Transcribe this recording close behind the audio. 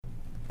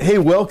Hey,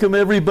 welcome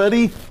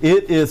everybody.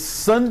 It is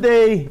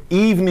Sunday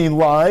evening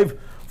live,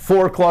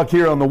 4 o'clock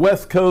here on the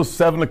West Coast,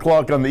 7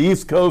 o'clock on the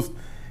East Coast,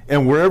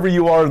 and wherever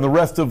you are in the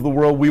rest of the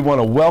world, we want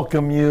to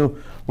welcome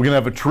you. We're going to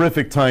have a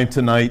terrific time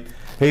tonight.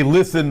 Hey,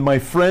 listen, my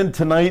friend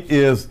tonight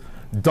is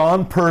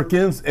Don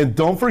Perkins, and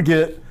don't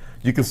forget,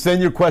 you can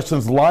send your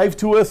questions live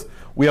to us.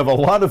 We have a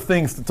lot of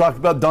things to talk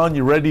about. Don,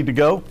 you ready to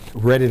go?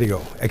 Ready to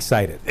go.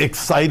 Excited.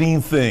 Exciting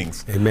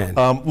things. Amen.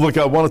 Look,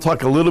 I want to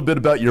talk a little bit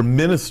about your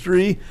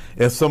ministry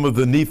and some of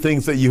the neat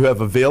things that you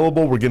have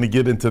available. We're going to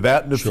get into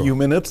that in a few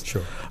minutes.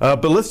 Sure.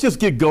 But let's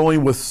just get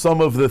going with some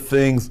of the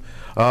things.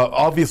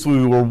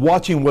 Obviously, we're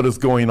watching what is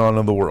going on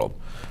in the world.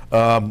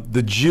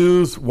 The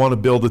Jews want to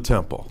build a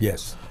temple.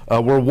 Yes.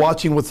 We're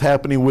watching what's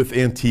happening with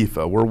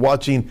Antifa. We're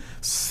watching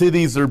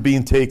cities are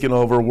being taken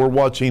over. We're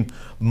watching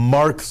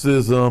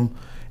Marxism.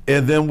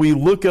 And then we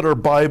look at our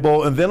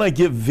Bible, and then I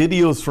get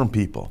videos from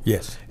people.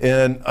 Yes.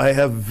 And I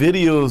have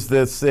videos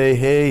that say,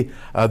 hey,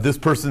 this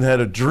person had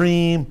a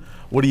dream.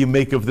 What do you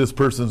make of this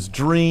person's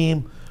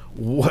dream?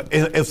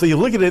 And so you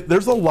look at it,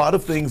 there's a lot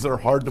of things that are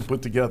hard to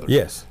put together.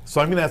 Yes.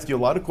 So I'm going to ask you a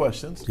lot of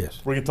questions.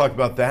 Yes. We're going to talk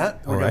about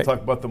that. We're going to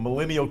talk about the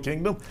millennial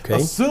kingdom,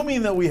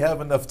 assuming that we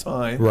have enough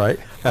time. Right.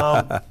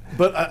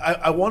 But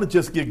I want to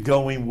just get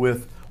going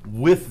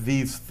with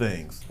these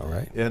things. All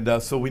right.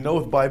 And so we know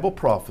with Bible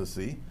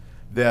prophecy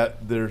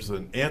that there's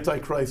an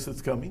antichrist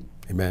that's coming.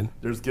 Amen.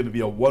 There's going to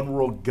be a one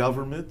world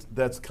government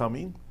that's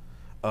coming,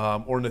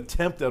 or an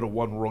attempt at a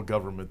one world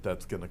government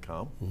that's going to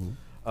come.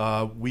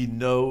 Mm-hmm. We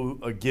know,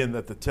 again,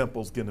 that the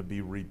temple's going to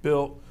be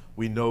rebuilt.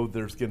 We know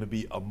there's going to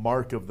be a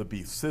mark of the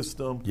beast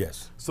system.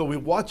 Yes. So we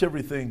watch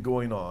everything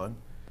going on,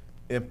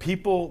 and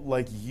people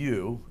like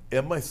you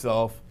and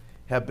myself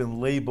have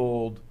been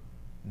labeled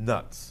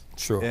nuts.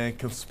 Sure. And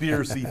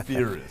conspiracy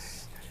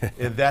theorists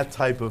and that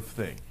type of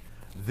thing.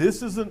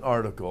 This is an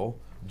article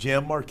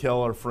Jan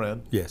Markell, our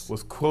friend,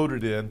 was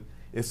quoted in.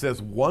 It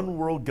says, one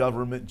world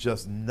government,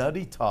 just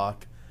nutty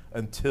talk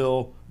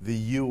until the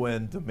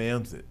UN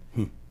demands it.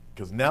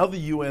 Because now the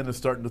UN is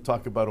starting to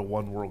talk about a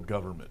one world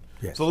government.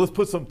 Yes. So let's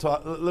put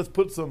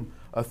some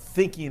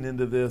thinking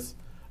into this.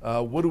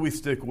 What do we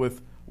stick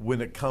with when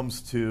it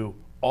comes to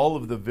all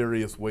of the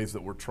various ways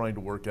that we're trying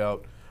to work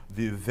out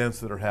the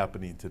events that are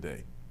happening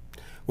today?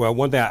 Well,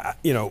 one thing,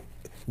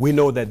 we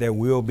know that there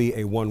will be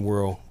a one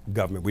world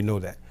government. We know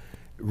that.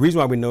 The reason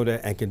why we know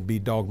that and can be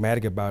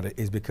dogmatic about it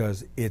is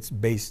because it's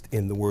based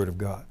in the Word of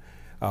God.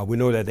 We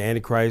know that the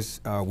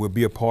Antichrist will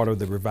be a part of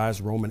the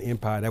revised Roman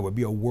Empire. That would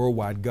be a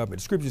worldwide government.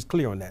 The Scripture is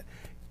clear on that.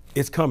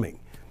 It's coming.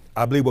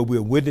 I believe what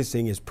we're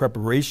witnessing is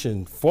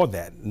preparation for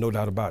that, no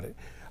doubt about it.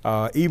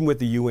 Even with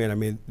the UN, I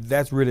mean,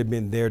 that's really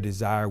been their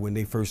desire when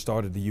they first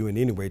started the UN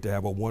anyway, to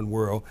have a one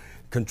world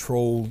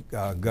controlled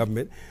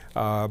government.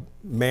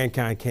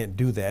 Mankind can't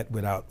do that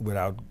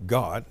without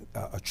God,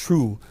 a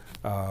true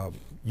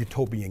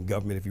utopian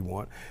government, if you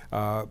want.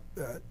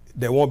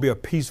 There won't be a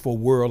peaceful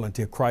world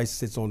until Christ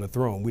sits on the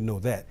throne. We know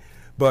that.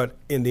 But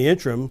in the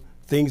interim,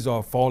 things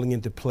are falling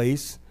into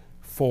place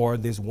for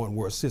this one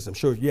world system.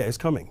 Sure, yeah, it's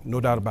coming,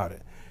 no doubt about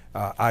it.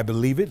 I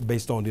believe it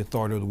based on the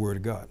authority of the Word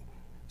of God.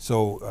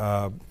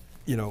 So,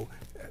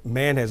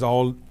 man has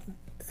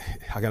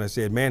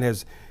man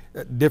has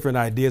different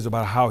ideas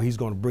about how he's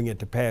going to bring it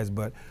to pass,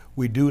 but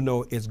we do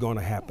know it's going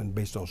to happen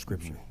based on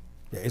Scripture.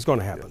 Yeah, it's going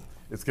to happen. Yeah.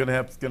 It's going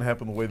to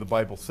happen the way the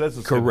Bible says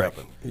it's Correct.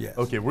 going to happen. Yes.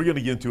 Okay, we're going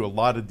to get into a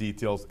lot of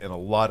details and a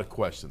lot of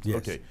questions. Yes.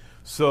 Okay,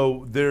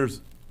 so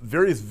there's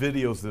various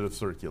videos that have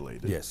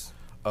circulated. Yes.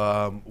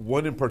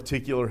 One in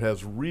particular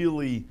has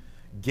really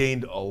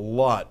gained a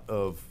lot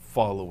of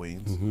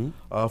followings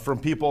from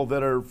people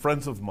that are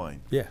friends of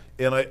mine. Yeah.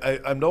 And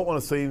I don't want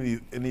to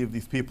say any of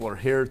these people are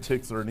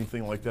heretics or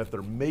anything like that.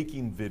 They're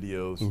making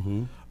videos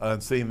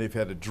and saying they've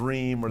had a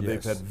dream or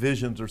they've had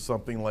visions or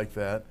something like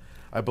that.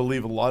 I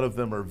believe a lot of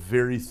them are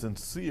very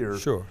sincere.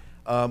 Sure.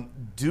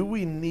 Do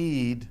we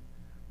need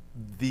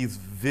these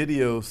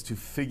videos to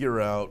figure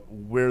out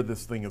where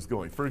this thing is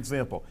going? For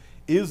example,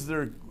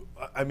 there's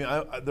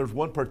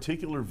one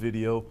particular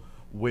video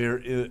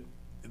where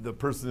the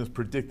person is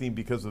predicting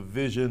because of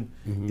vision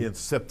in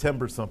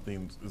September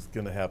something is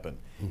going to happen.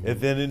 And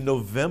then in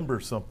November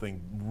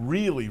something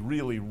really,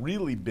 really,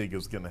 really big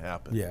is going to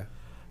happen. Yeah.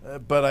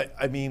 But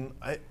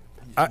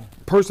I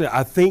personally,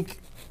 I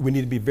think we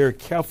need to be very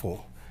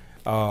careful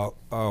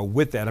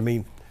with that. I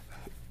mean,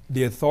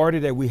 the authority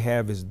that we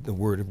have is the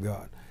Word of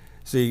God.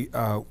 See,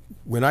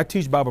 when I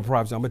teach Bible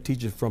prophecy, I'm going to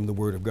teach it from the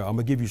Word of God. I'm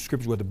going to give you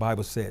scripture what the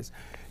Bible says.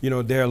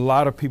 There are a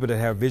lot of people that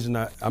have vision.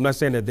 I'm not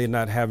saying that they're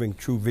not having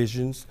true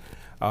visions,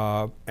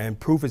 and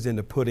proof is in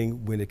the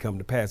pudding when it comes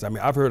to pass. I mean,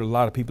 I've heard a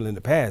lot of people in the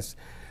past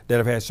that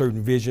have had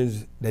certain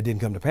visions that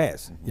didn't come to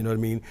pass. You know what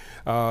I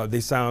mean?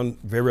 They sound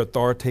very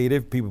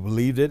authoritative. People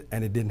believed it,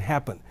 and it didn't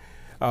happen.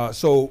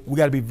 So we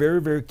got to be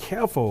very, very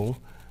careful.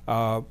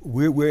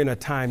 We're in a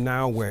time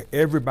now where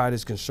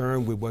everybody's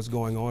concerned with what's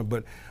going on,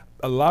 but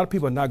a lot of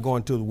people are not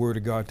going to the Word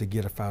of God to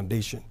get a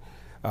foundation.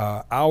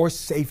 Our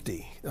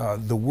safety,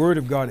 the Word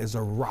of God is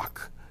a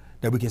rock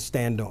that we can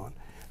stand on.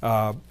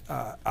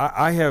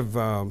 I have,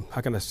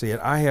 how can I say it?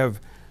 I have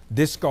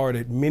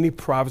discarded many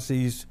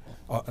prophecies,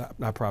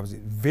 not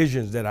prophecies,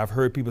 visions that I've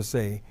heard people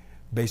say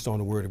based on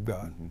the Word of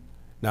God.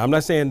 Now, I'm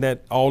not saying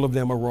that all of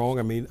them are wrong.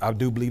 I mean, I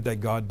do believe that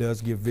God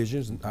does give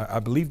visions. And I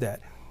believe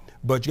that.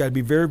 But you got to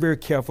be very, very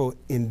careful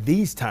in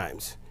these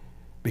times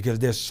because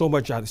there's so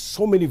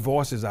many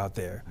voices out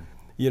there.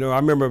 You know, I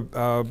remember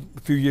a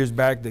few years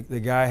back, the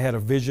guy had a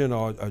vision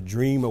or a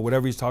dream or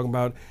whatever he's talking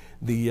about,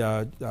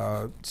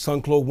 the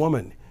sun-clothed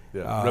woman.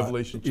 Yeah,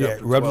 Revelation chapter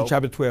 12. Revelation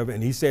chapter 12,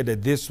 and he said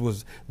that this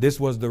was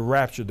the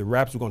rapture. The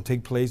rapture was going to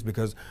take place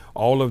because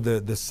all of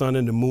the sun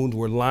and the moon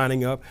were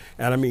lining up.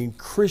 And I mean,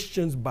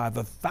 Christians by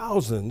the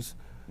thousands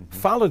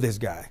follow this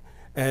guy.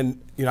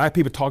 And you know, I have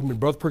people talking to me,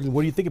 Brother Perkins,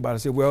 what do you think about it? I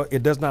said, well,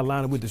 it does not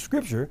line up with the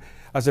scripture.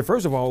 I said,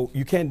 first of all,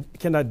 you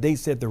cannot date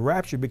set the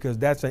rapture because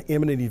that's an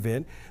imminent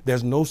event.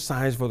 There's no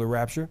signs for the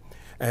rapture.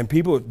 And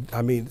people,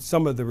 I mean,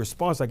 some of the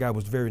response I got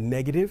was very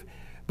negative.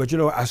 But you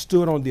know, I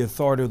stood on the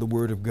authority of the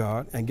Word of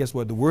God, and guess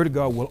what? The Word of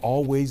God will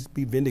always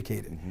be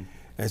vindicated.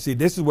 And see,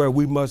 this is where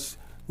we must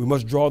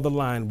draw the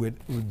line with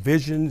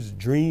visions,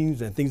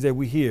 dreams, and things that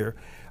we hear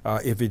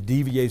if it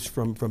deviates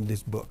from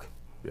this book.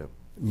 Yeah.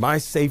 My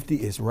safety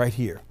is right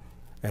here,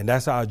 and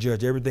that's how I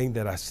judge everything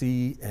that I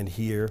see and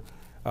hear.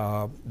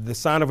 The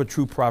sign of a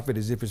true prophet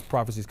is if his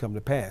prophecies come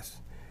to pass.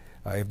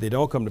 If they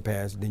don't come to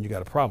pass, then you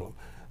got a problem.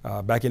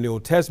 Back in the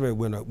Old Testament,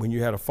 when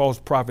you had a false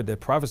prophet that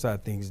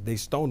prophesied things, they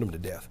stoned him to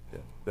death. Yeah,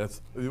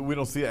 we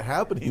don't see it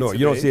happening No, today.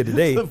 you don't see it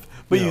today.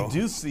 But you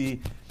do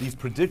see these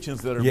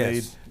predictions that are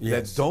made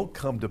that don't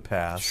come to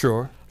pass.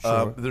 Sure.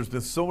 There's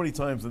been so many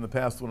times in the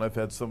past when I've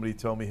had somebody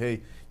tell me,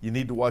 hey, you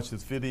need to watch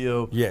this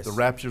video. Yes. The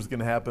rapture's going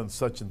to happen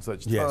such and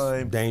such Yes,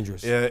 time.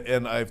 dangerous.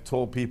 And I've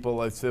told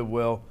people, I said,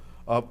 well,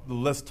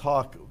 let's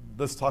go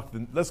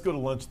to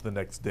lunch the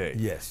next day.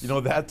 Yes. You know,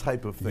 that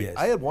type of thing. Yes.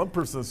 I had one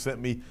person sent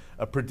me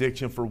a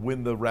prediction for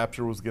when the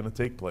rapture was going to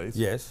take place.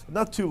 Yes.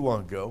 Not too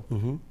long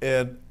ago.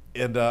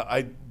 And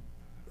I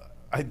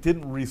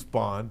didn't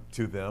respond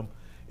to them.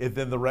 And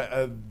then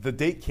the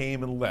date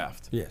came and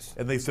left. Yes.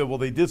 And they said, well,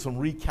 they did some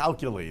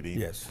recalculating.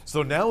 Yes.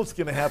 So now it's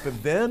going to happen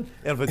then.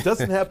 And if it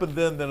doesn't happen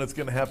then it's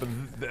going to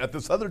happen at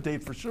this other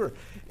date for sure.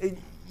 And,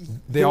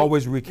 they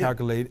always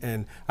recalculate.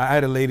 And I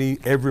had a lady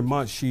every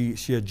month, she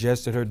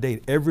adjusted her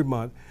date. Every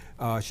month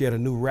she had a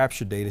new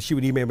rapture date. And she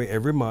would email me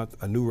every month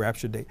a new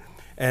rapture date.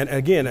 And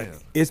again,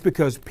 it's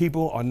because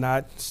people are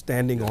not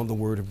standing on the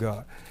Word of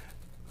God.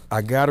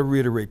 I got to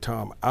reiterate,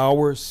 Tom,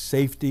 our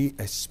safety,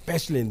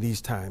 especially in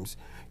these times,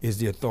 is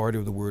the authority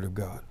of the Word of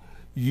God.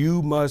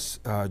 You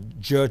must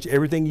judge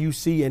everything you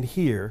see and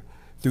hear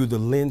through the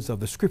lens of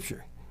the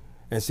Scripture.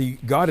 And see,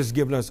 God has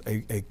given us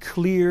a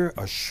clear,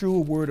 a sure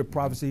word of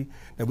prophecy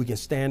that we can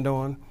stand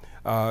on.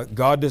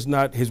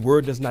 His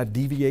Word does not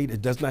deviate,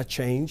 it does not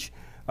change.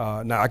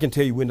 Now, I can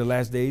tell you in the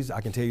last days, I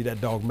can tell you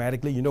that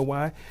dogmatically. You know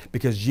why?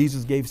 Because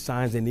Jesus gave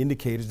signs and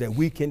indicators that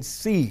we can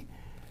see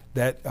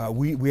that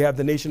we have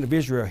the nation of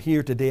Israel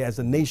here today as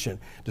a nation.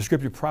 The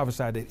scripture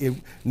prophesied that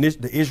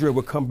the Israel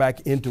will come back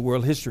into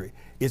world history.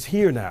 It's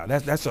here now.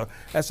 That's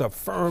a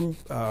firm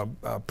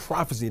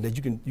prophecy that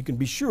you can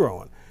be sure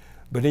on.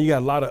 But then you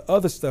got a lot of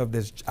other stuff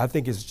that's I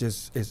think is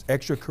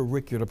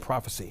extracurricular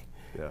prophecy.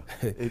 Yeah.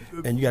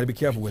 And you got to be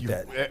careful with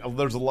that.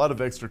 There's a lot of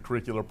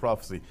extracurricular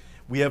prophecy.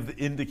 We have the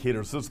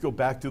indicators. So let's go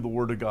back to the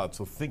Word of God.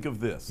 So think of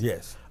this.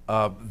 Yes.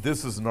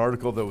 This is an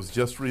article that was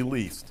just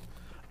released.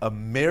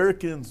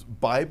 Americans'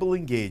 Bible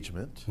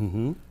engagement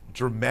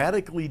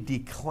dramatically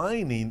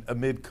declining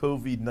amid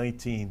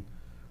COVID-19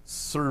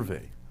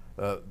 survey.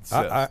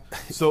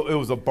 So it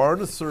was a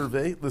Barna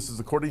survey. This is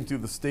according to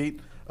the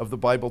State of the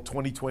Bible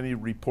 2020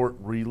 report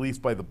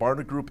released by the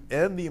Barna Group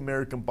and the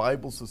American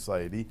Bible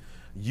Society.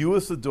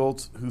 U.S.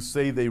 adults who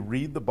say they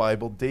read the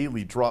Bible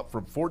daily dropped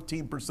from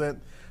 14%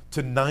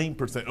 to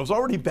 9%. It was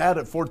already bad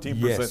at 14%.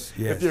 Yes.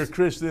 If you're a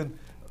Christian,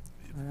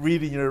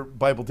 reading your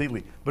Bible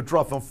daily, but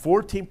dropped from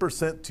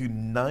 14% to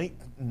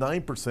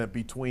 9%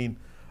 between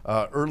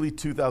early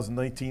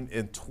 2019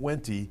 and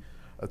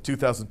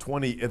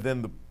 2020, and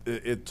then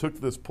it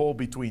took this poll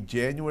between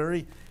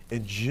January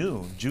and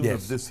June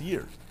of this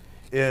year,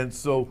 and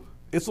so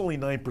it's only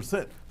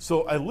 9%.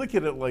 So I look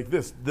at it like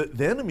this: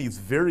 the enemy is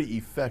very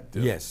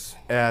effective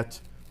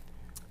at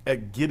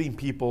getting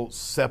people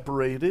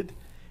separated,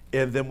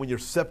 and then when you're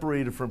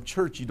separated from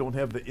church, you don't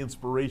have the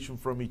inspiration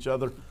from each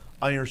other.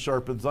 Iron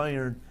sharpens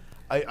iron.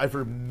 I've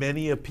heard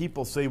many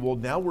people say, well,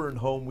 now we're at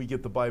home, we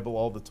get the Bible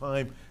all the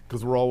time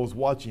because we're always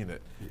watching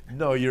it.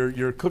 No,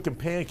 you're cooking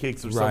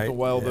pancakes or something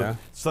while the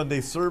Sunday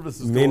service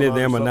is going on. Many of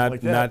them are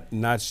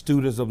not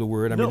students of the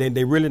Word. I mean,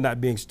 they're really not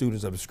being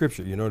students of the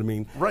Scripture, you know what I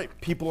mean? Right.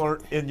 People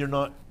aren't, and you're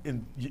not,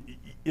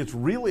 it's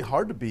really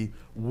hard to be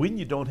when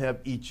you don't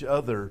have each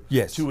other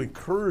to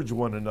encourage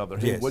one another.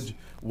 Hey,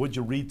 what'd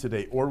you read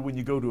today? Or when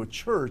you go to a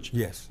church,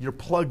 you're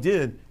plugged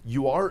in,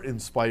 you are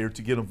inspired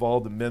to get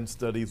involved in men's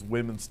studies,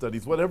 women's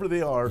studies, whatever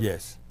they are.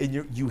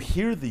 And you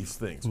hear these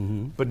things.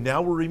 But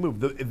now we're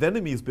removed. The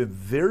enemy has been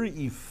very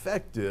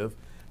effective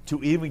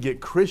to even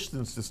get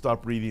Christians to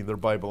stop reading their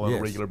Bible on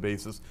a regular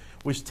basis,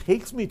 which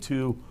takes me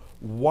to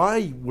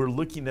why we're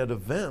looking at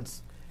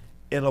events,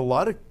 and a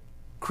lot of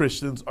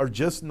Christians are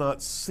just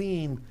not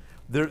seeing,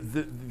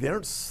 they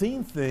aren't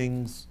seeing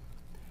things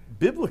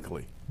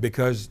biblically.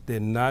 Because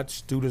they're not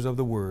students of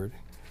the word.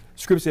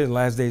 Scripture says in the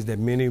last days that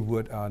many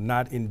would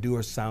not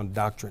endure sound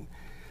doctrine.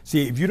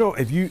 See, if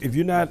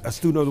you're not a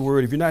student of the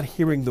word, if you're not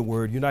hearing the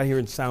word, you're not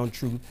hearing sound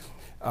truth,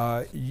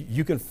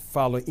 you can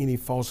follow any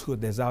falsehood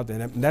that's out there.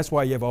 And that's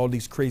why you have all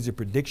these crazy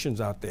predictions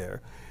out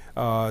there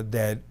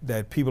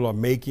that people are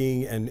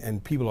making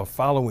and people are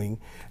following.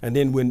 And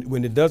then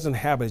when it doesn't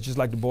happen, it's just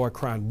like the boy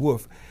crying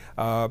wolf.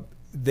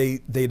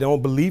 They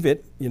don't believe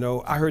it. You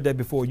know, I heard that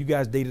before. You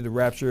guys dated the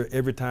rapture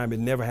every time. It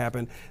never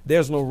happened.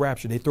 There's no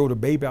rapture. They throw the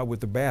baby out with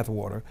the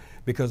bathwater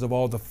because of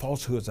all the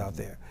falsehoods out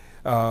there.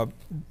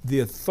 The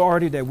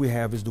authority that we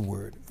have is the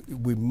word.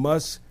 We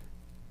must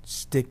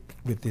stick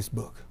with this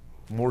book.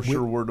 More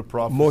sure word of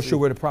prophecy. More sure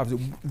word of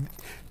prophecy.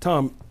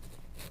 Tom,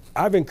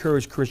 I've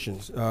encouraged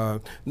Christians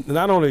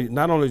not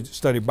only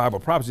study Bible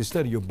prophecy,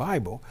 study your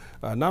Bible.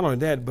 Not only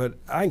that, but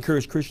I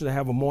encourage Christians to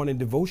have a morning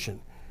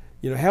devotion.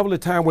 You know, have a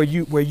little time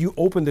where you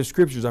open the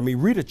scriptures. I mean,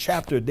 read a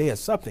chapter a day or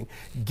something.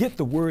 Get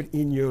the word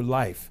in your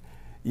life.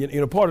 You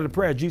know, part of the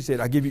prayer, Jesus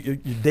said, I give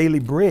you your daily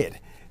bread.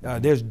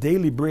 There's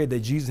daily bread that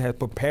Jesus has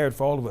prepared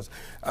for all of us.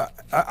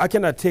 I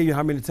cannot tell you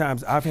how many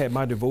times I've had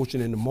my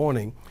devotion in the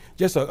morning,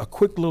 just a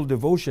quick little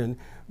devotion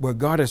where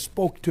God has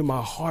spoke to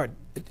my heart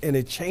and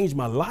it changed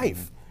my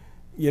life.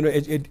 You know,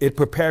 it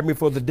prepared me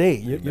for the day.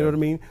 You know what I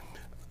mean?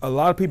 A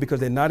lot of people,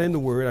 because they're not in the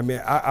Word, I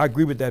mean, I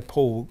agree with that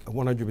poll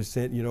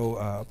 100%. You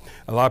know,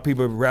 a lot of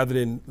people, rather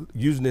than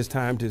using this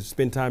time to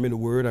spend time in the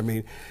Word, I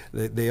mean,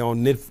 they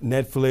on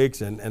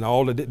Netflix and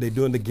all of they're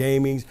doing the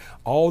gamings,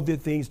 all the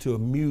things to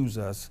amuse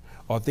us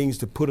or things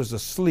to put us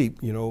asleep.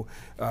 You know,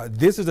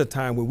 this is a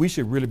time where we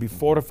should really be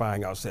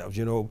fortifying ourselves,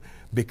 you know,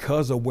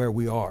 because of where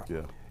we are.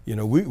 Yeah. You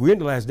know, we're in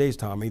the last days,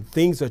 Tom. I mean,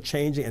 things are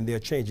changing and they're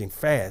changing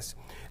fast.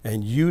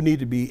 And you need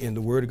to be in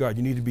the Word of God.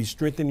 You need to be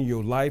strengthening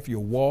your life, your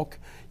walk.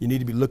 You need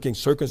to be looking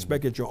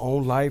circumspect at your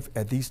own life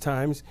at these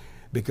times,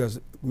 because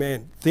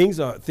man, things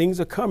are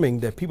coming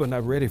that people are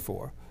not ready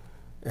for.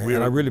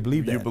 And I really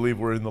believe that. You believe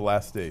we're in the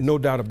last days? No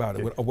doubt about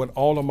it. With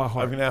all of my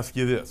heart. I'm going to ask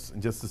you this in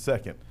just a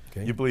second.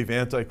 Okay. You believe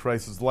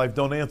Antichrist is alive?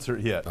 Don't answer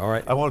it yet. All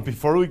right.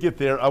 Before we get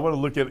there, I want to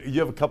look at, you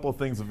have a couple of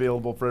things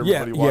available for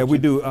everybody watching. Yeah, we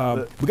do.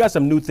 We got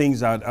some new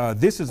things out.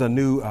 This is a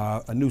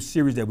new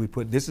series that we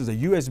put. This is a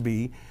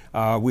USB.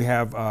 We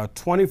have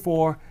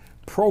 24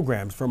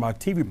 programs from our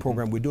TV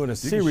program. We're doing a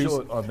series.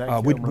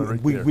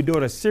 We're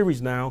doing a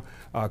series now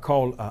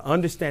called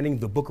Understanding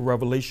the Book of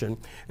Revelation.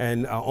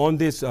 And on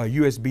this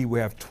USB, we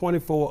have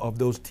 24 of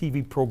those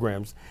TV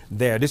programs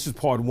there. This is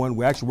part one.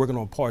 We're actually working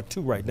on part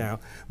two right now.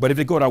 But if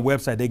they go to our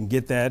website, they can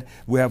get that.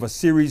 We have a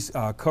series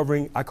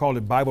covering, I call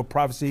it Bible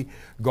Prophecy,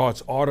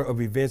 God's Order of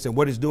Events. And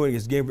what it's doing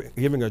is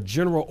giving a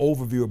general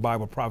overview of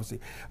Bible prophecy.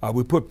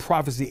 We put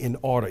prophecy in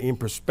order, in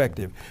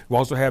perspective. We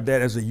also have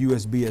that as a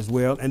USB as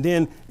well. And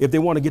then if they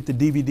want to get the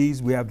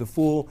DVDs, we have the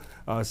full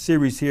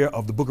series here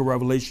of the Book of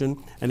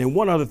Revelation. And then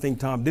one other thing,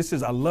 Tom,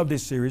 I love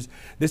this series.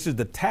 This is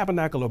the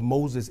Tabernacle of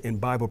Moses in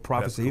Bible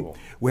Prophecy. That's cool.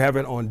 We have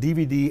it on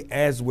DVD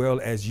as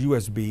well as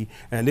USB.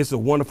 And this is a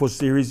wonderful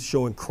series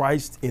showing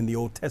Christ in the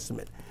Old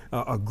Testament.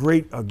 A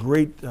great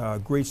study.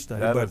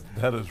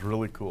 That is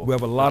really cool. We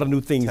have a lot of new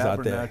things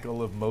out there.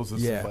 Tabernacle of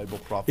Moses in Bible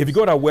Prophecy. If you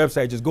go to our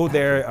website, just go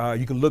there.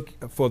 You can look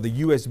for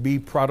the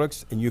USB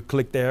products and you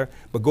click there.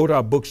 But go to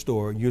our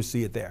bookstore, you'll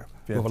see it there.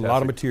 Fantastic. We have a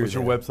lot of materials.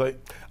 What's your website?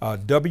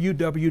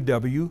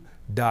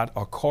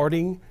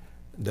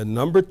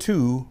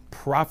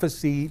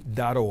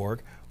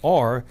 www.according2prophecy.org,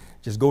 or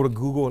just go to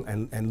Google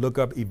and look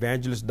up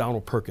Evangelist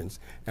Donald Perkins,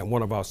 and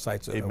one of our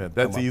sites. Amen.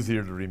 That's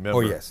easier to remember.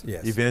 Oh, yes.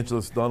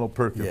 Evangelist Donald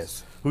Perkins.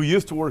 Yes. Who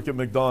used to work at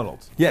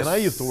McDonald's. Yes. And I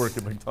used to work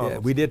at McDonald's. Yeah,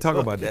 we did talk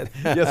about that.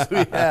 Yes,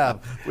 we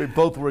have. We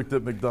both worked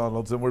at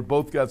McDonald's, and we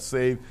both got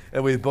saved,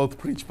 and we both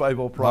preached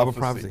Bible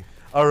prophecy.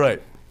 All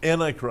right.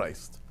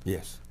 Antichrist.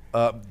 Yes.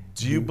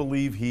 Do you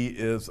believe he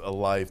is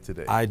alive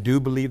today? I do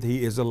believe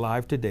he is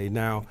alive today.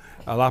 Now,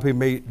 a lot of people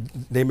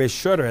may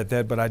shudder at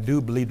that, but I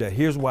do believe that.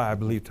 Here's why I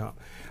believe, Tom.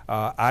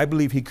 I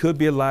believe he could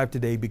be alive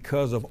today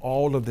because of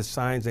all of the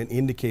signs and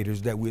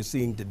indicators that we're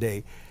seeing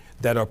today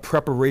that are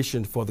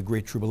preparation for the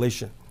Great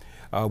Tribulation.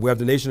 We have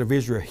the nation of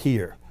Israel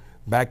here,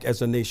 back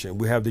as a nation.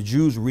 We have the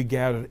Jews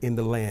regathered in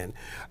the land.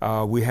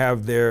 We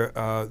have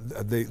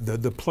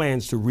the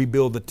plans to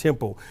rebuild the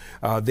temple.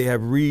 They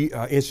have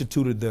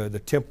reinstituted the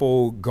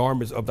temple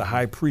garments of the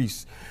high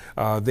priests.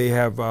 They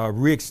have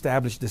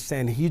reestablished the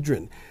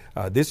Sanhedrin.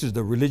 This is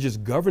the religious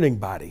governing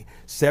body.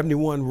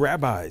 71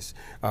 rabbis.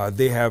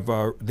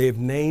 They've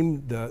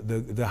named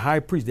the high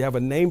priest. They have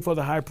a name for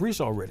the high priest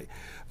already.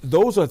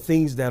 Those are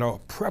things that are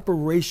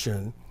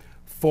preparation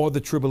for the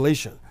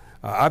tribulation.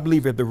 I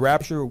believe if the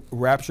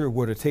rapture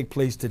were to take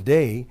place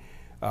today,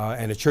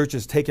 and the church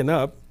is taken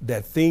up,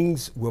 that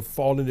things will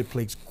fall into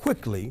place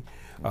quickly.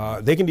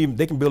 They can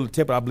build a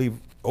temple, I believe,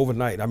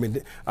 overnight. I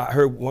mean, I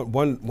heard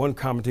one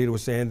commentator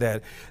was saying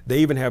that they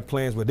even have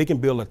plans where they can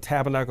build a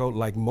tabernacle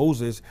like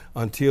Moses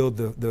until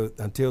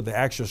the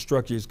actual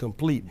structure is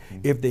complete.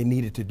 If they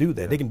needed to do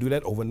that, they can do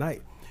that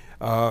overnight.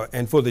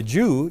 And for the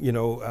Jew,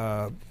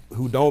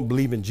 who don't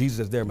believe in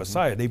Jesus as their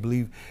Messiah, they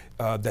believe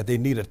that they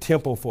need a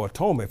temple for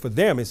atonement. For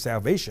them, it's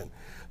salvation.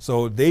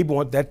 So they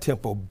want that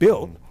temple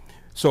built.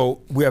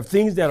 So we have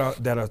things that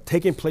are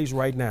taking place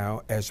right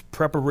now as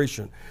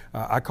preparation.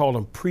 I call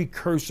them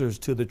precursors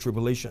to the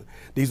tribulation.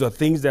 These are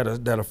things that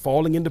are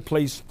falling into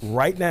place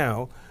right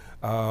now.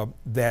 And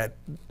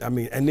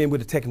then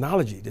with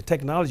the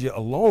technology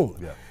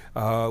alone,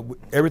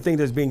 everything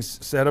that's being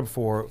set up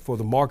for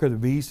the mark of the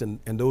beast and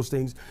those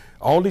things,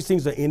 all these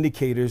things are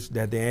indicators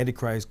that the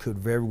Antichrist could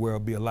very well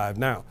be alive.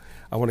 Now,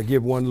 I want to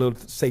give one little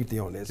safety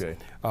on this.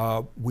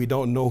 Okay. We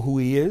don't know who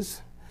he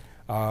is.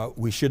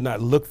 We should not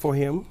look for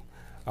him.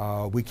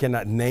 We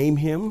cannot name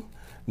him.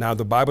 Now,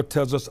 the Bible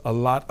tells us a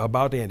lot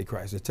about the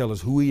Antichrist. It tells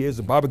us who he is.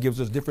 The Bible gives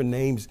us different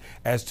names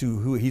as to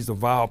who he's a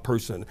vile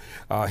person.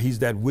 He's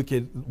that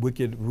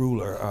wicked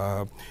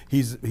ruler.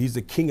 He's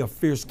the king of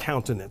fierce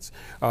countenance.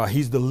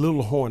 He's the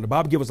little horn. The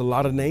Bible gives us a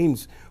lot of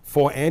names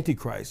for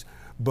Antichrist,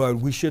 but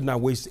we should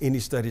not waste any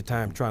study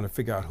time trying to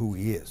figure out who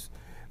he is.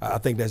 I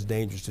think that's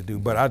dangerous to do,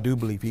 but I do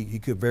believe he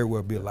could very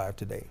well be alive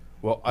today.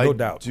 Well, no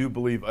doubt. Do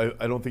believe,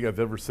 I don't think I've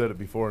ever said it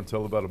before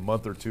until about a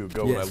month or two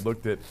ago when I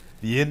looked at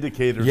the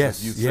indicators,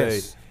 as you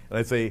say, and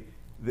I say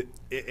the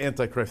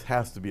Antichrist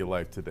has to be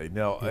alive today.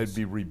 Now, I'd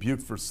be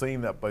rebuked for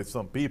saying that by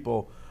some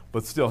people,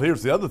 but still,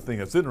 here's the other thing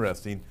that's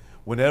interesting.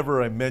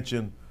 Whenever I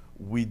mention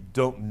we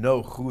don't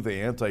know who the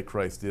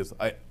Antichrist is,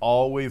 I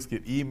always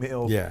get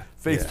emails,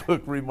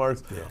 Facebook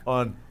remarks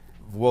on,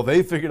 well,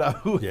 they figured out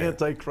who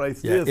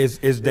Antichrist is.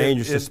 It's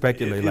dangerous to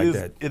speculate like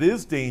that. It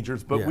is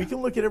dangerous, but we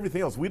can look at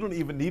everything else. We don't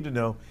even need to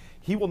know.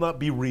 He will not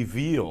be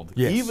revealed.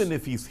 Even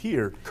if he's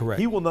here,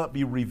 he will not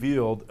be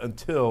revealed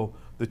until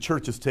the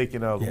church is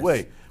taken out of the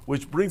way.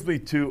 Which brings me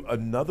to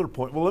another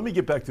point. Well, let me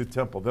get back to the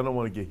temple. Then I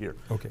want to get here.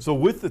 Okay. So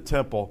with the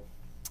temple,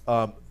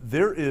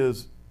 there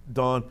is,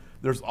 Don,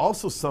 there's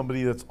also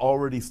somebody that's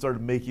already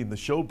started making the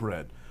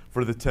showbread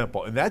for the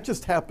temple. And that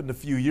just happened a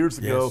few years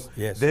ago.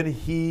 Then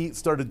he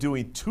started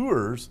doing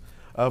tours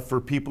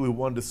for people who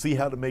wanted to see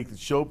how to make the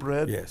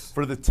showbread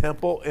for the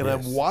temple. And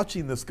I'm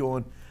watching this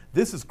going,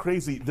 this is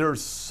crazy. There are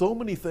so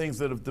many things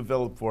that have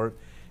developed for it.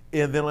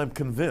 And then I'm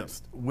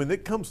convinced when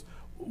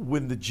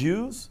the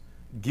Jews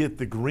get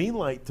the green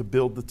light to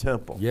build the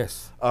temple.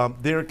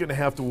 They aren't going to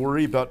have to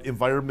worry about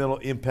environmental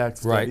impact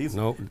studies.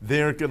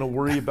 They aren't going to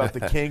worry about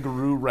the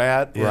kangaroo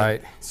rat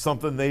and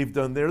something they've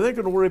done there. They're not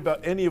going to worry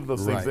about any of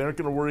those things. They aren't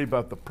going to worry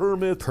about the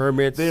permits.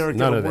 They aren't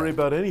going to worry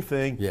about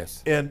anything.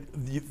 And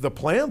the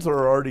plans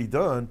are already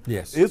done.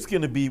 It's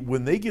going to be,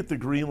 when they get the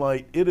green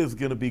light, it is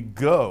going to be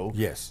go.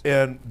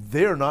 And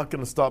they're not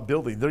going to stop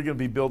building. They're going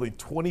to be building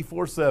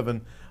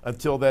 24/7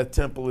 until that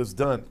temple is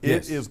done.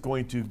 It is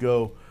going to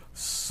go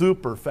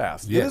super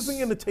fast. It isn't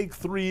going to take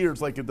 3 years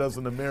like it does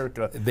in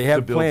America. They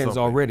have plans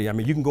already. I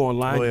mean, you can go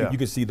online. You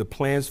can see the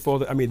plans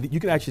for you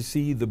can actually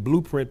see the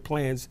blueprint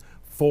plans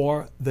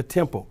for the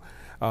temple.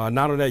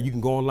 Not only that, you can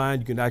go online.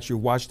 You can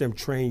actually watch them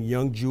train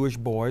young Jewish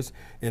boys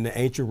in the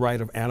ancient rite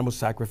of animal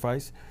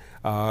sacrifice.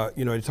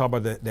 They talk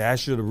about the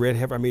ashes of the red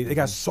heifer. I mean, they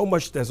got so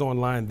much that's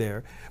online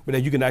there, but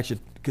that you can actually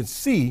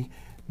see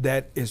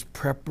that is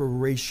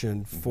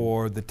preparation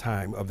for the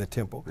time of the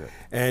temple.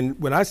 And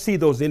when I see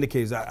those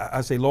indicators, I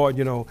say, Lord,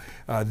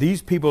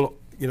 these people,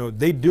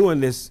 they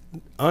doing this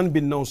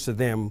unbeknownst to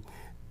them,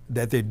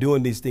 that they're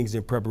doing these things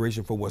in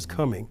preparation for what's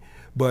coming.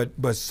 But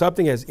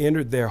something has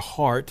entered their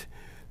heart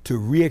to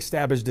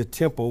reestablish the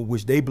temple,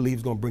 which they believe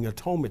is going to bring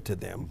atonement to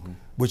them,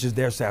 which is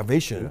their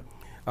salvation,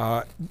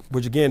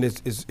 which again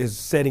is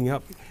setting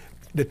up.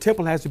 The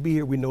temple has to be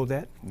here, we know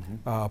that.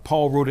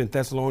 Paul wrote in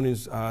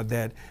Thessalonians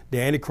that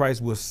the Antichrist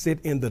will sit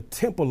in the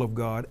temple of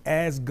God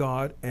as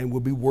God and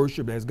will be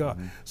worshiped as God.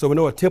 So we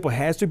know a temple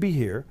has to be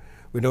here.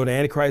 We know the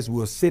Antichrist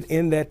will sit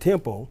in that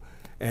temple,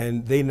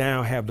 and they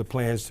now have the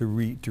plans to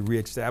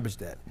reestablish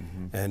that.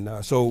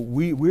 And so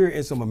we're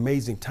in some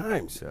amazing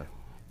times,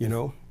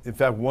 In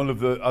fact, one of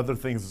the other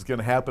things that's going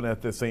to happen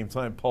at the same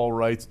time, Paul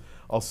writes,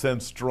 God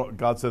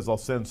says, I'll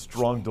send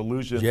strong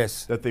delusion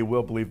that they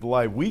will believe the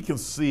lie. We can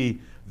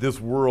see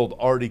this world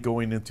already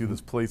going into this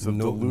place of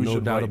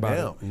delusion right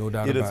now.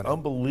 It is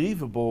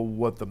unbelievable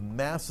what the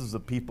masses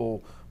of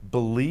people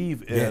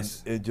believe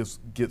and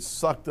just get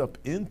sucked up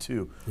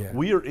into.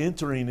 We are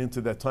entering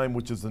into that time,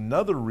 which is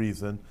another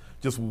reason,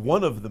 just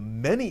one of the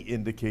many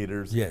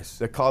indicators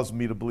that cause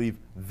me to believe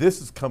this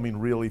is coming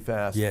really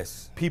fast.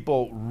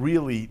 People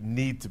really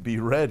need to be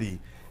ready.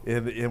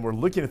 And we're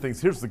looking at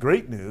things. Here's the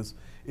great news,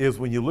 is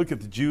when you look at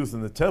the Jews in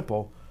the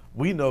temple,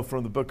 we know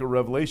from the book of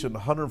Revelation,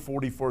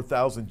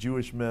 144,000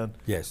 Jewish men,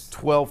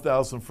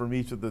 12,000 from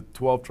each of the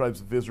 12 tribes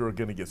of Israel are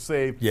going to get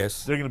saved. They're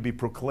going to be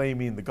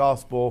proclaiming the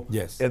gospel.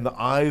 And the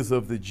eyes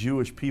of the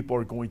Jewish people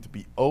are going to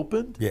be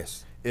opened.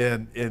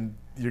 And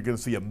you're going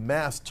to see a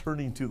mass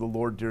turning to the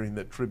Lord during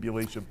that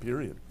tribulation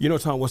period.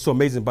 Tom, what's so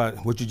amazing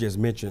about what you just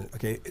mentioned,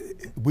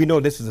 we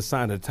know this is a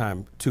sign of the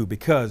time, too,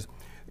 because,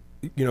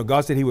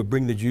 God said he would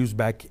bring the Jews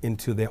back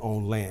into their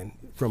own land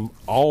from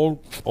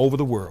all over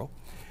the world.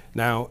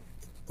 Now,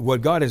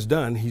 what God has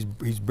done, he's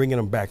bringing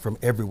them back from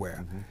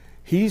everywhere.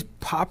 He's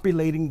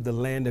populating the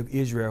land of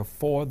Israel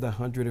for the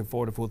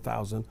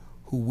 144,000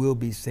 who will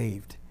be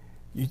saved.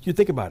 You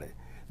think about it.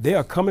 They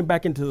are coming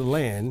back into the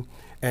land,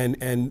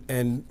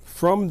 and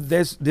from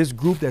this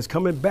group that's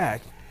coming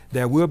back,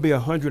 there will be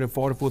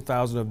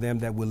 144,000 of them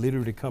that will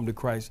literally come to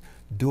Christ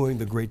during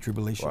the Great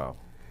Tribulation. Wow.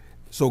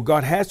 So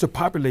God has to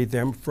populate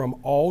them from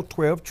all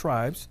 12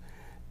 tribes.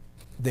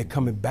 They're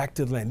coming back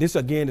to the land. This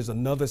again is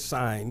another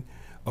sign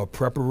of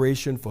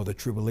preparation for the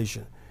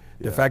tribulation.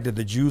 The fact that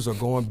the Jews are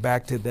going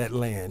back to that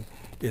land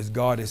is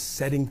God is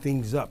setting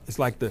things up. It's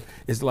like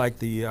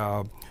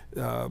God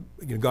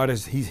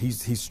has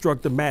he's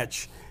struck the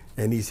match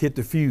and he's hit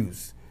the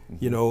fuse.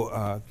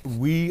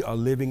 We are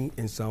living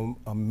in some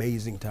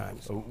amazing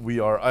times. We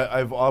are.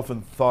 I've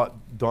often thought,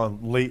 Don,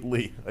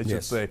 lately, I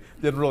should say,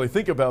 didn't really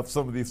think about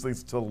some of these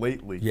things until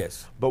lately.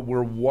 Yes. But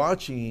we're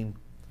watching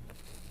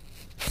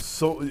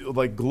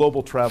like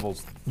global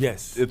travels.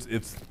 Yes.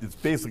 It's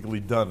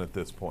basically done at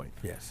this point.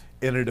 Yes.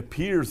 And it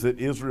appears that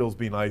Israel's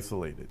being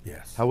isolated.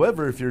 Yes.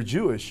 However, if you're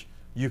Jewish,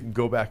 you can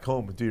go back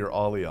home and do your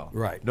Aliyah.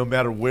 Right. No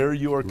matter where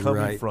you are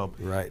coming from.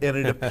 Right. And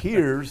it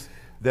appears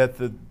that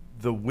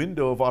the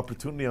window of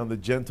opportunity on the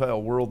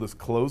Gentile world is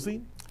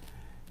closing,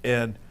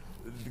 and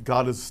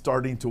God is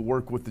starting to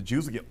work with the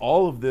Jews again.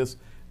 All of this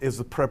is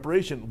a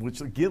preparation,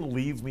 which again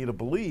leads me to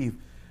believe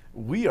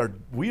we are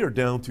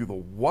down to the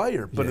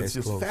wire. But it's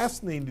just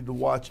fascinating to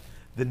watch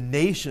the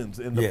nations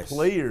and the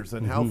players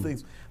and how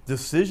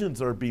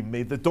decisions are being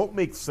made that don't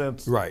make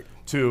sense. Right.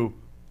 To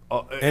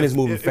and it's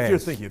moving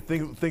fast. If you're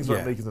thinking things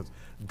aren't making sense,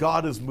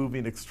 God is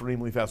moving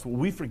extremely fast. What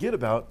we forget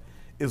about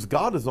is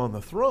God is on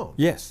the throne.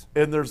 Yes.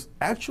 And there's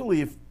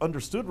actually, if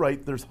understood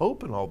right, there's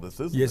hope in all this,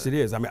 isn't Yes, it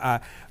is. I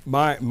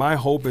mean, my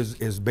hope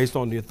is based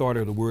on the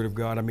authority of the Word of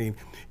God. I mean,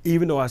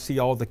 even though I see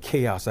all the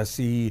chaos, I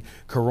see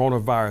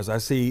coronavirus, I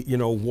see,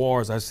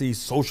 wars, I see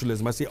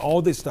socialism, I see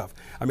all this stuff.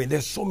 I mean,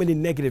 there's so many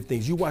negative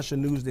things. You watch the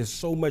news, there's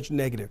so much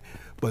negative.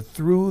 But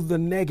through the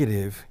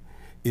negative,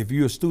 if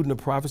you're a student of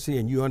prophecy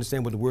and you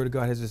understand what the Word of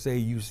God has to say,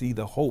 you see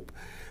the hope.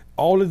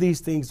 All of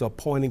these things are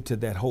pointing to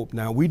that hope.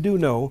 Now, we do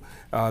know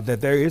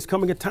that there is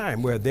coming a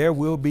time where there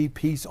will be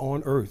peace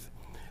on earth.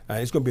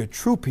 It's going to be a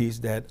true peace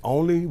that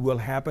only will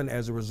happen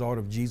as a result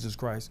of Jesus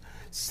Christ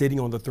sitting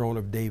on the throne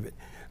of David.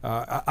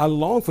 I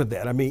long for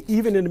that. I mean,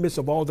 even in the midst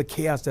of all the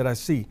chaos that I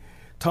see,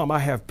 Tom, I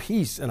have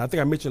peace. And I think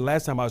I mentioned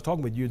last time I was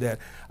talking with you that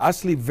I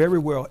sleep very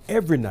well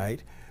every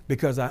night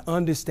because I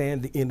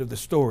understand the end of the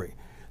story.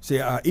 See,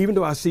 even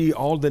though I see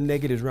all the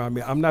negatives around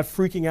me, I'm not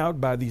freaking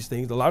out by these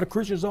things. A lot of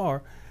Christians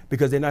are,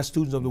 because they're not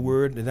students of the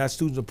Word, they're not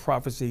students of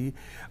prophecy,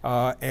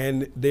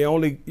 and they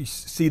only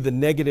see the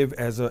negative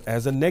as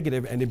a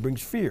negative, and it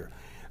brings fear.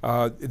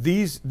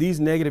 These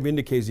negative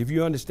indicators, if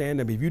you understand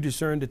them, if you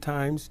discern the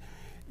times,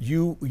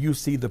 you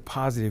see the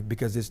positive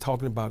because it's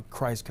talking about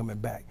Christ coming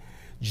back.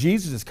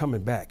 Jesus is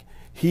coming back.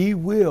 He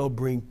will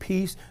bring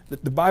peace.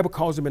 The Bible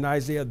calls him in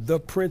Isaiah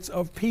the Prince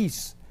of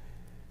Peace.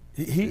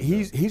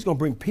 He's going to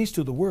bring peace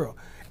to the world,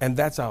 and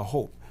that's our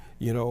hope.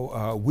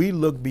 We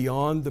look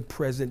beyond the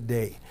present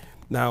day.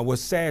 Now,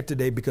 what's sad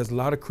today, because a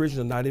lot of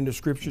Christians are not in the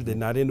Scriptures, they're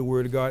not in the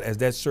Word of God, as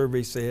that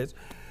survey says.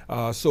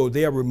 So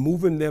they are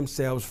removing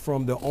themselves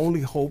from the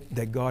only hope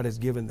that God has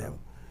given them.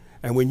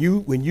 And when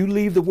you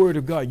leave the Word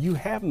of God, you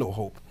have no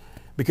hope,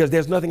 because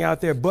there's nothing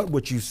out there but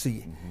what you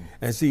see.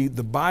 And see,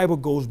 the Bible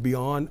goes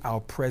beyond our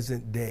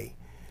present day.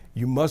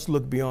 You must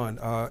look beyond.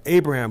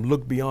 Abraham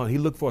looked beyond. He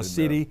looked for a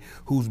city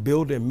whose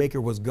builder and maker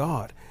was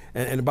God.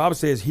 And the Bible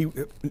says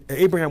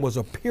Abraham was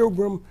a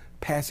pilgrim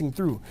passing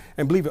through.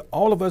 And believe it,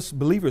 all of us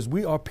believers,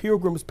 we are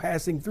pilgrims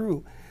passing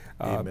through.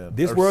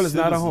 This world is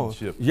not a home.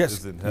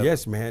 Yes,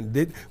 yes, man.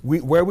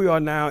 Where we are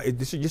now,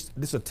 this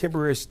is a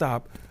temporary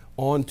stop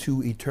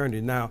onto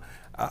eternity. Now,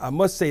 I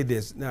must say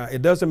this. Now,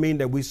 it doesn't mean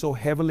that we're so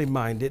heavenly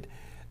minded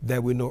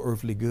that we know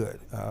earthly good,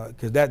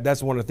 because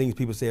that's one of the things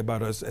people say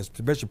about us,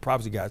 especially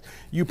prophecy guys.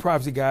 You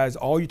prophecy guys,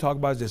 all you talk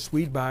about is the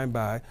sweet by and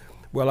by.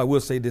 Well, I will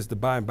say this: the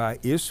by and by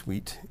is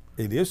sweet.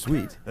 It is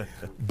sweet,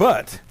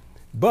 but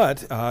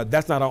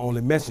that's not our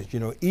only message.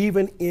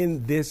 Even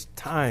in this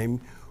time,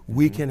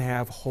 we can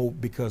have hope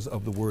because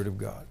of the Word of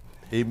God.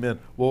 Amen.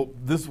 Well,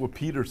 this is what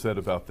Peter said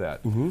about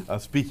that.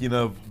 Speaking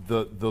of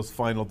those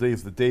final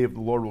days, the day of the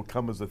Lord will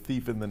come as a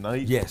thief in the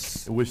night.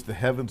 Yes. In which the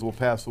heavens will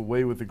pass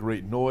away with a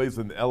great noise,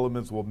 and the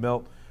elements will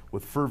melt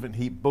with fervent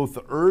heat. Both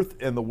the earth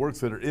and the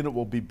works that are in it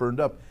will be burned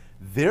up.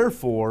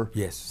 Therefore,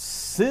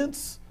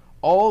 since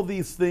all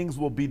these things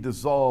will be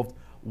dissolved,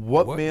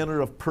 what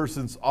manner of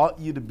persons ought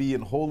you to be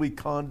in holy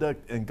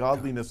conduct and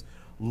godliness,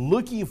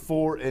 looking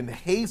for and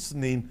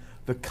hastening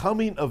the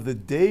coming of the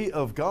day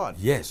of God?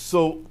 Yes.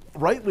 So,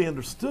 rightly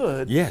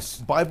understood,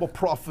 Bible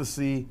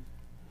prophecy,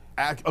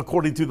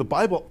 according to the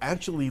Bible,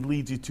 actually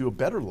leads you to a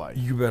better life.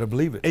 You better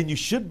believe it. And you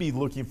should be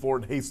looking for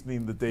and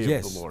hastening the day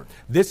of the Lord.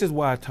 This is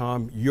why,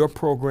 Tom, your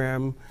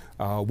program,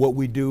 What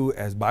we do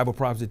as Bible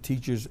prophecy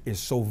teachers is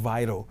so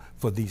vital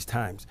for these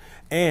times.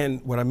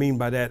 And what I mean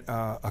by that,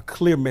 a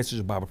clear message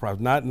of Bible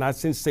prophecy, not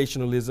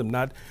sensationalism,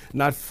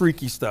 not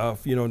freaky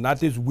stuff, not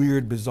this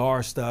weird,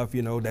 bizarre stuff,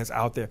 that's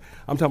out there.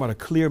 I'm talking about a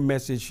clear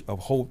message of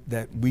hope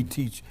that we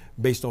teach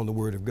based on the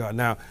Word of God.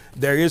 Now,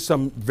 there is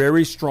some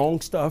very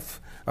strong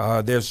stuff.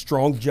 There's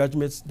strong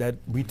judgments that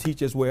we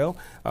teach as well.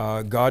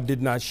 God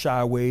did not shy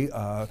away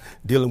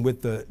dealing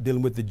with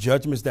the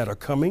judgments that are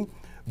coming.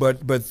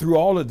 But through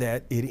all of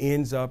that, it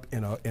ends up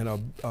in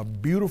a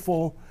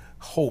beautiful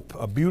hope,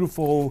 a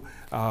beautiful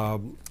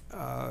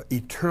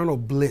eternal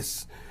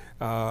bliss,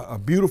 a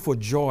beautiful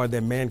joy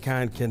that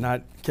mankind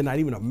cannot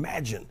even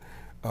imagine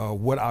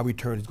what our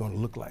eternity is going to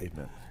look like.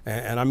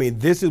 And I mean,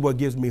 this is what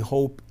gives me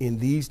hope in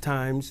these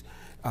times.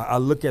 I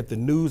look at the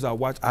news, I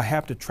watch, I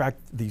have to track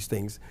these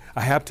things.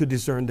 I have to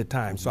discern the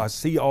time. So I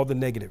see all the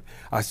negative.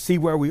 I see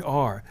where we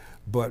are,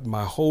 but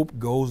my hope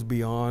goes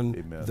beyond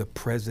the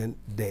present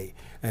day.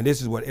 And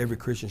this is what every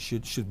Christian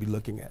should be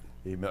looking at.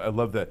 Amen. I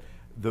love that.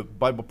 The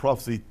Bible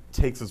prophecy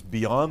takes us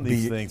beyond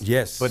these things,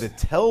 yes, but it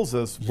tells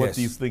us what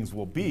these things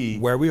will be,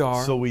 where we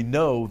are, so we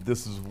know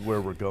this is where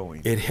we're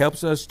going. It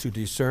helps us to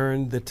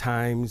discern the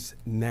times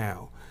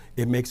now.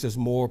 It makes us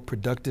more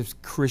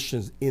productive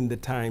Christians in the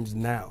times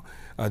now.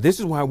 This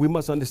is why we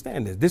must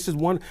understand this. This is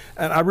one,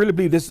 and I really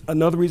believe this is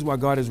another reason why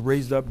God has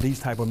raised up these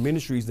type of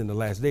ministries in the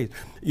last days.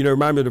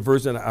 Remind me of the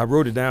verse, and I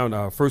wrote it down,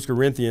 1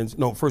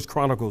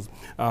 Chronicles,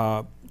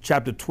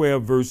 chapter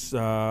 12, verse,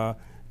 1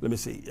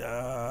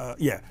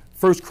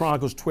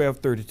 Chronicles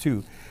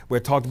 12:32, where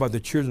it talked about the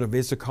children of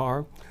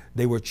Issachar.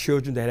 They were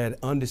children that had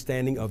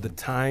understanding of the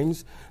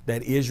times,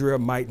 that Israel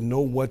might know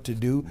what to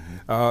do.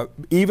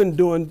 Even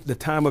during the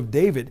time of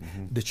David,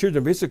 the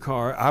children of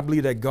Issachar, I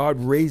believe that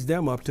God raised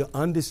them up to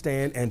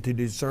understand and to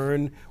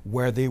discern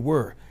where they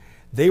were.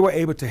 They were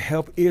able to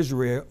help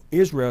Israel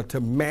to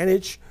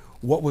manage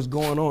what was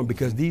going on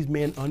because these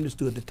men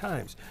understood the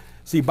times.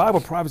 See,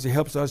 Bible prophecy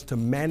helps us to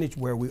manage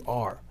where we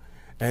are.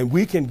 And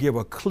we can give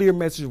a clear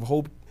message of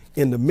hope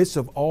in the midst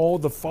of all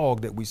the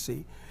fog that we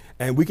see.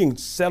 And we can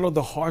settle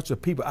the hearts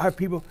of people. I have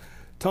people,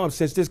 Tom,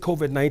 since this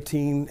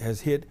COVID-19 has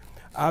hit,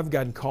 I've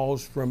gotten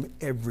calls from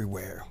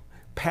everywhere,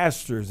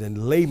 pastors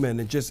and laymen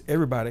and just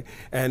everybody.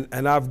 And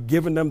I've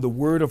given them the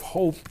word of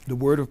hope, the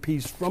word of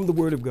peace from the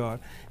Word of God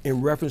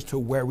in reference to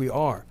where we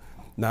are.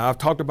 Now, I've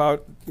talked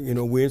about,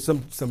 we're in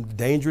some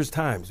dangerous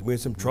times. We're in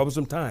some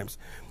troublesome times.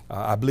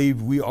 I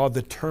believe we are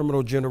the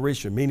terminal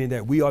generation, meaning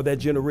that we are that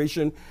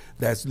generation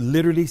that's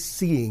literally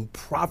seeing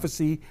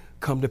prophecy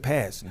come to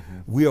pass.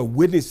 We are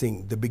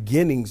witnessing the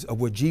beginnings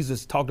of what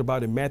Jesus talked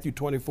about in Matthew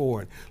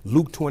 24 and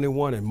Luke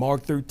 21 and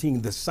Mark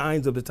 13, the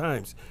signs of the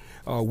times.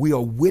 We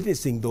are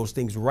witnessing those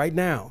things right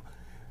now.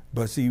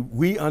 But see,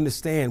 we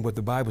understand what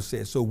the Bible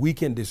says, so we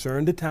can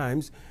discern the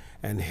times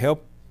and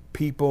help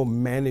people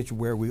manage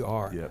where we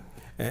are. Yep.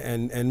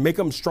 And make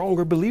them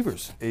stronger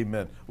believers.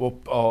 Amen. Well,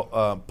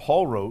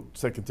 Paul wrote,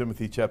 2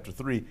 Timothy chapter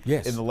 3,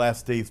 in the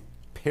last days,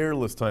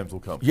 perilous times will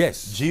come.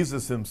 Yes.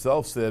 Jesus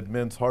himself said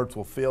men's hearts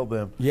will fail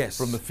them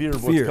from the fear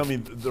of what's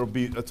coming. There will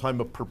be a time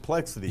of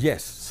perplexity.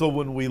 Yes. So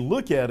when we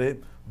look at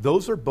it,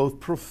 those are both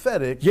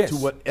prophetic to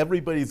what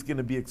everybody's going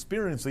to be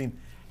experiencing.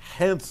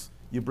 Hence,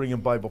 you bring in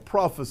Bible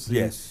prophecy.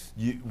 Yes.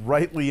 You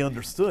rightly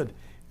understood.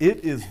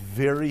 It is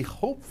very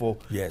hopeful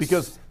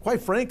because,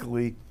 quite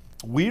frankly,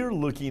 we're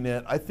looking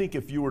at, I think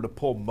if you were to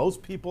poll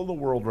most people in the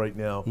world right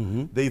now,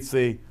 they'd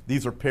say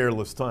these are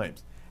perilous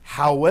times.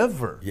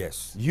 However,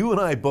 you and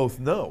I both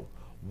know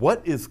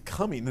what is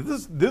coming.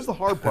 This is the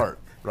hard part,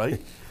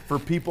 right, for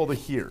people to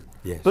hear.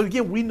 But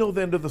again, we know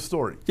the end of the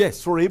story.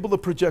 So we're able to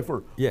project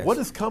forward. What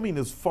is coming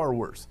is far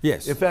worse.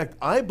 In fact,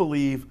 I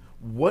believe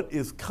what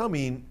is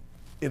coming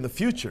in the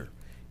future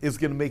is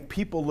going to make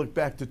people look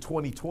back to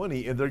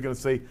 2020 and they're going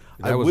to say,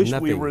 I wish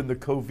we were in the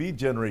COVID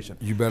generation.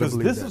 You better believe that.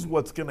 Because this is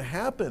what's going to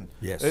happen.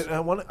 And I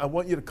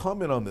want you to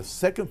comment on this.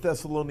 2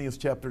 Thessalonians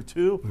chapter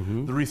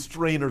 2, the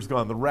restrainer's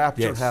gone. The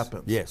rapture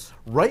happens.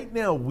 Right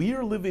now, we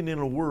are living in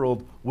a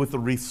world with a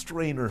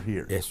restrainer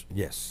here.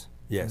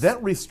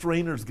 That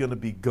restrainer's going to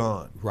be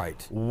gone.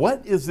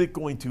 What is it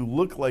going to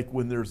look like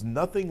when there's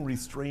nothing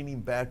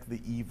restraining back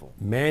the evil?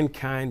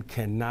 Mankind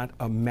cannot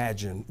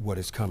imagine what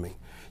is coming.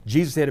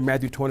 Jesus said in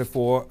Matthew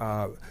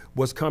 24,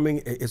 what's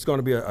coming, it's going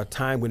to be a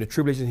time when the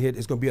tribulation hit.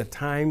 It's going to be a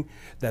time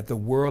that the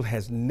world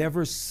has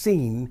never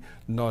seen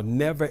nor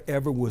never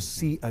ever will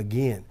see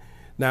again.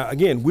 Now,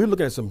 again, we're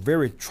looking at some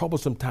very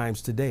troublesome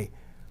times today,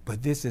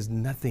 but this is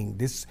nothing.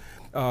 This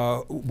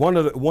one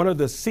of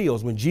the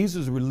seals, when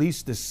Jesus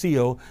released the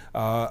seal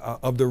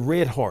of the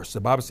red horse,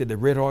 the Bible said the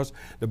red horse,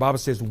 the Bible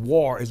says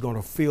war is going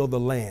to fill the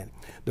land.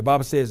 The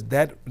Bible says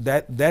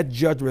that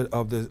judgment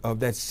of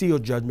that seal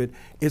judgment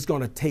is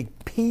going to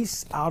take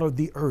peace out of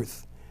the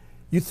earth.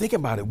 You think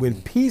about it.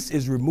 When peace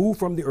is removed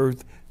from the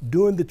earth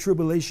during the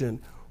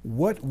tribulation,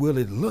 what will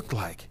it look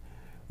like?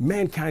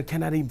 mankind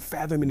cannot even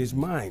fathom in his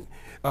mind.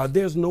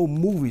 There's no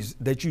movies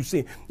that you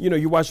see. You know,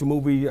 you watch the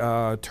movie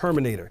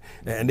Terminator,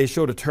 and they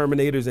show the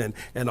Terminators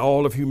and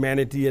all of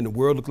humanity, and the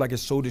world looks like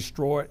it's so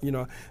destroyed. You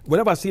know,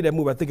 whenever I see that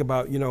movie, I think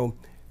about, you know,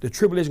 the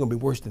tribulation is going to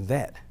be worse than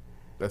that.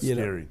 That's you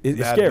know, scary. It's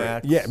Mad scary.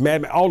 Max. Yeah,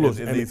 Mad Max, all those.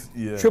 And I mean,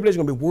 yeah. tribulation is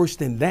going to be worse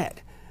than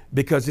that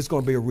because it's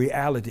going to be a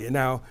reality. And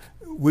now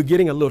we're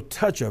getting a little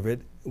touch of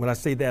it. When I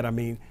say that, I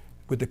mean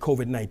with the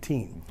COVID-19.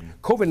 Mm-hmm.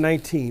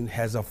 COVID-19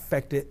 has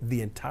affected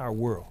the entire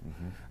world.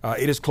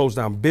 It has closed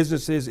down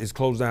businesses. It's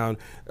closed down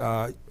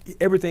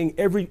everything.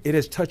 It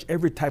has touched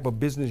every type of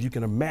business you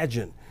can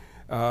imagine.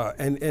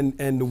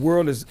 And the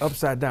world is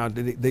upside down.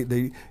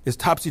 It's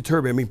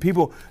topsy-turvy. I mean,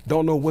 people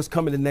don't know what's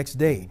coming the next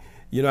day.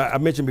 You know, I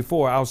mentioned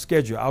before our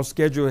schedule. Our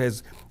schedule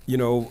has, you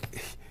know,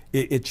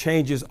 it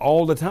changes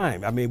all the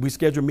time. I mean, we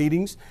schedule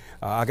meetings.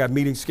 I got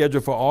meetings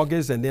scheduled for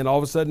August, and then all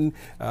of a sudden,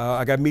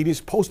 I got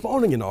meetings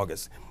postponing in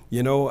August.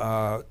 You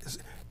know,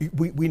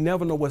 we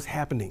never know what's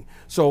happening.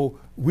 So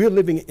we're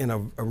living in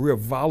a real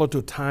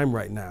volatile time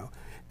right now.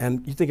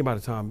 And you think about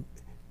it, Tom,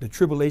 the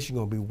tribulation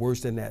going to be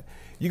worse than that.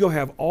 You're going to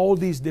have all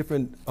these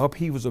different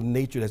upheavals of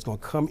nature that's going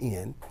to come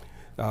in.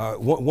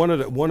 One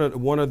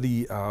of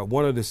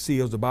the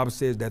seals, the Bible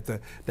says that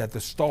the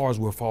stars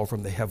will fall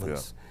from the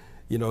heavens. Yeah.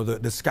 You know,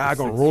 the sky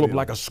going to roll up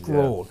like a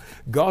scroll.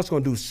 Yeah. God's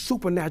going to do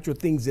supernatural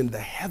things in the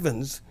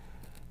heavens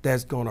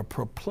that's going to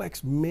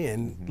perplex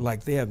men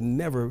like they have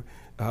never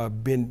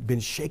been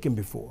shaken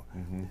before.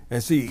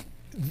 And see,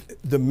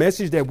 the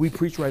message that we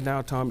preach right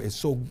now, Tom, is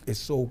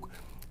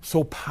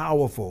so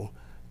powerful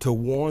to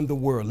warn the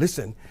world.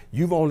 Listen,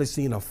 you've only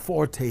seen a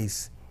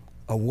foretaste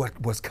of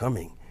what's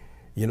coming.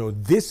 You know,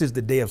 this is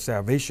the day of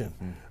salvation.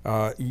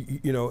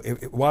 You know,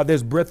 while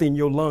there's breath in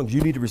your lungs,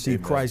 you need to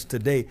receive Christ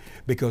today,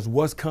 because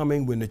what's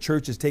coming when the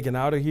church is taken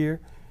out of here,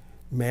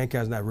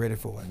 mankind's not ready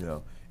for it. Yeah,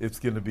 it's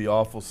going to be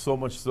awful. So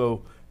much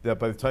so that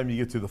by the time you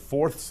get to the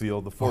fourth seal,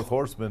 the fourth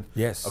horseman,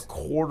 yes, a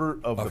quarter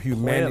of the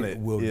humanity planet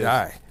will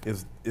die.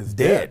 Is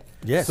dead.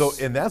 Yes. So,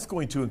 and that's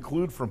going to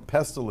include from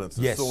pestilence.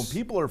 Yes. So when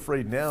people are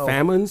afraid now,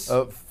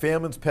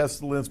 famines,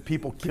 pestilence,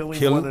 people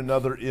killing one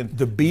another in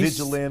the beast,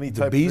 vigilante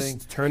the type beast thing,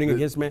 turning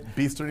against man.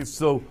 Beast turning.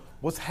 So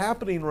what's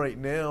happening right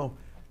now,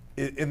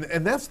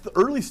 and that's the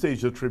early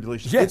stage of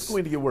tribulation. Yes. It's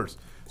going to get worse.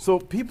 So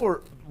people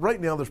are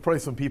right now. There's probably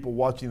some people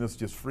watching this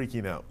just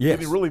freaking out, yes,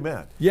 getting really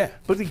mad. Yeah.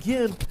 But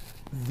again,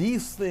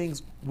 these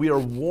things we are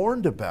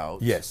warned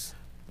about. Yes.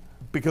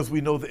 Because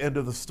we know the end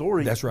of the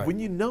story. That's right. When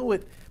you know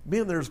it,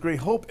 man, there's great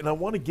hope. And I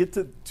want to get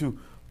to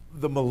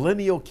the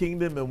millennial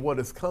kingdom and what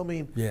is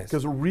coming. Yes.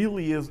 Because it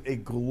really is a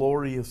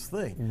glorious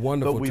thing.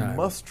 Wonderful But we time.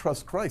 must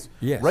trust Christ.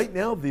 Yes. Right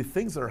now, the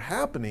things that are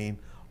happening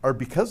are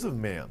because of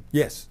man.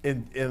 Yes.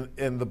 And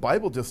the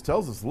Bible just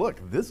tells us,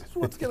 look, this is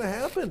what's going to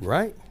happen.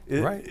 Right.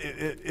 Right.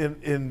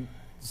 And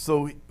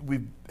so we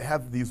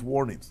have these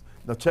warnings.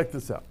 Now check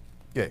this out.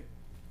 Okay.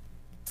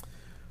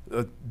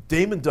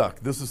 Damon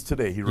Duck, this is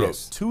today, he wrote,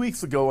 yes, 2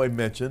 weeks ago I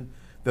mentioned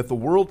that the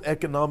World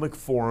Economic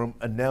Forum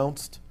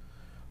announced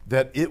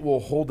that it will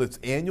hold its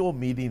annual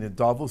meeting in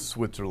Davos,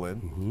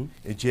 Switzerland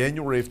in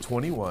January of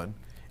 21,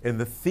 and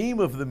the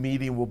theme of the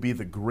meeting will be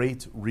the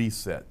Great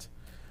Reset.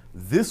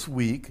 This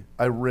week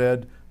I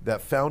read that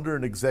founder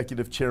and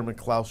executive chairman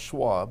Klaus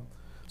Schwab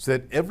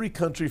said every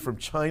country from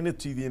China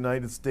to the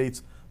United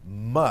States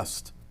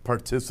must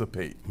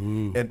participate,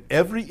 and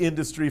every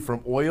industry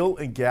from oil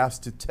and gas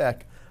to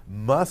tech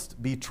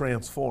must be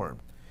transformed.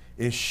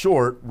 In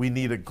short, we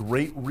need a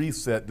great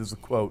reset, is a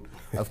quote,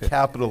 of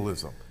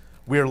capitalism.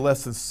 We are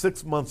less than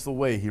 6 months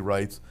away, he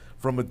writes,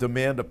 from a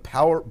demand of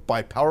power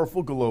by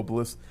powerful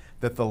globalists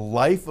that the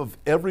life of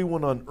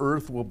everyone on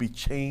earth will be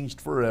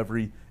changed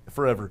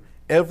forever.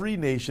 Every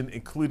nation,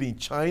 including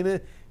China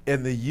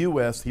and the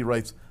U.S., he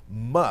writes,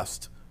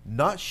 must,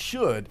 not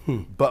should,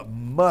 but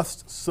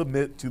must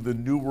submit to the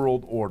New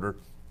World Order.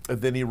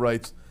 And then he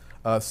writes,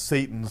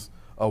 Satan's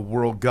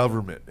world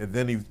government. And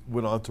then he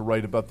went on to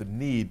write about the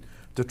need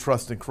to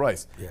trust in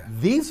Christ. Yeah.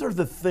 These are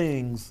the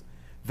things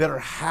that are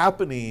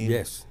happening.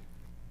 Yes.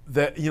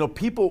 That, you know,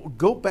 people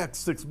go back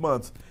 6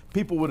 months,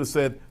 people would have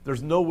said,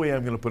 there's no way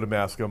I'm going to put a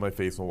mask on my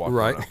face and walk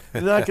around.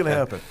 It's not going to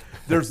happen.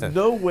 There's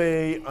no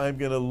way I'm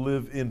going to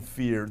live in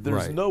fear.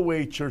 There's right, no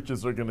way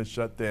churches are going to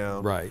shut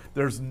down. Right.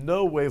 There's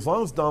no way, as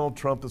long as Donald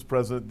Trump is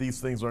president,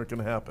 these things aren't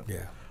going to happen.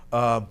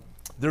 Yeah.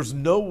 There's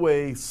no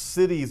way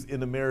cities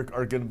in America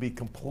are going to be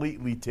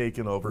completely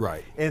taken over.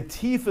 Right.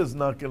 Antifa's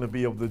not going to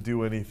be able to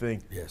do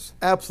anything. Yes.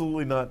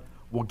 Absolutely not.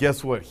 Well,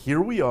 guess what? Here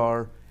we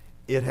are.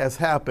 It has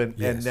happened.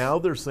 Yes. And now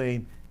they're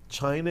saying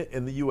China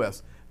and the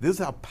U.S. This is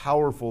how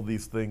powerful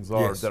these things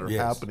are Yes, that are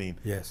yes, happening.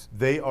 yes.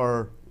 They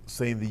are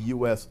saying the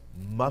U.S.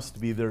 must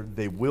be there.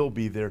 They will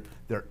be there.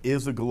 There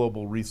is a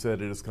global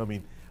reset. It is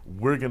coming.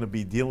 We're going to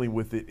be dealing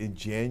with it in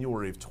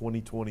January of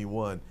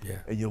 2021. Yeah.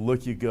 And you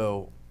look, you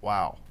go,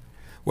 wow.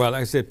 Well,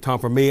 like I said, Tom,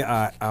 for me,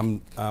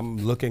 I'm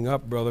looking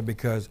up, brother,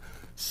 because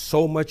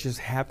so much is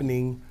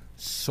happening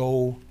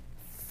so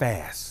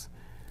fast.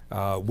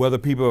 Whether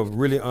people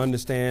really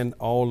understand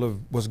all of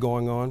what's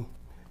going on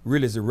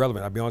really is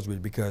irrelevant, I'll be honest with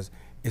you, because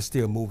it's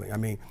still moving. I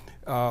mean,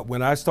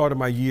 when I started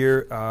my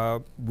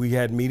year, we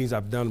had meetings.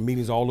 I've done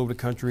meetings all over the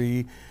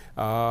country,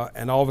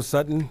 and all of a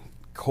sudden,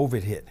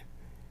 COVID hit,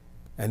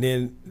 and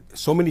then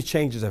so many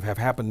changes have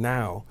happened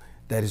now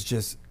that it's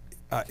just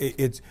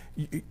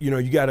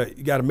you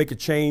gotta make a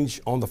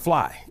change on the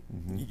fly.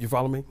 You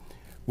follow me?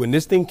 When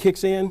this thing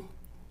kicks in,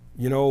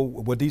 you know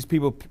what these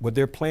people, what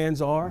their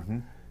plans are.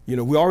 You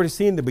know, we're already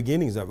seeing the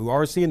beginnings of it. We're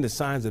already seeing the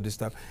signs of this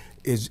stuff.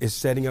 Is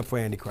setting up for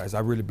Antichrist. I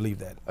really believe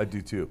that. I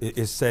do too.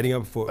 It's setting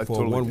up for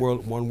totally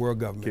one world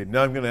government. Okay,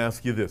 now I'm going to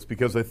ask you this,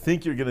 because I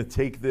think you're going to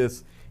take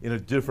this in a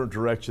different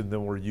direction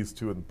than we're used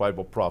to in the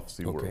Bible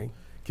prophecy world.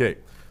 Okay,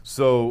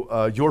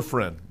 so your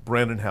friend,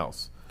 Brandon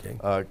House.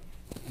 Okay.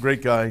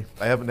 Great guy.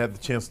 I haven't had the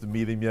chance to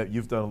meet him yet.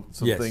 You've done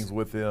some things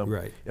with him.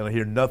 Right. And I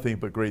hear nothing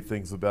but great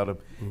things about him.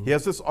 He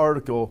has this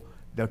article.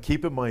 Now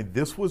keep in mind,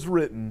 this was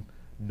written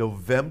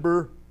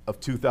November of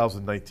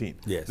 2019.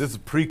 Yes. This is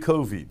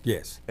pre-COVID.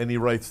 Yes. And he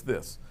writes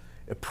this.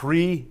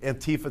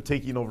 Pre-Antifa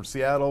taking over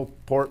Seattle,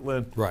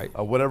 Portland, right.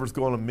 Whatever's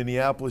going on in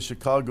Minneapolis,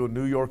 Chicago,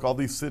 New York, all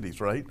these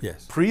cities, right?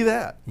 Yes. Pre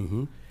that.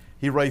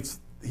 He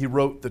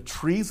wrote, the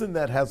treason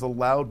that has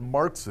allowed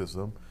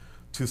Marxism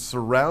to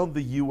surround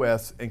the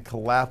U.S. and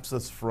collapse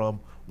us from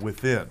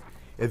within.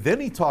 And then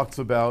he talks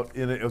about,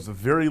 it was a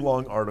very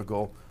long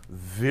article,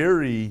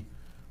 very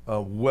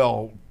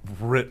well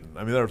written.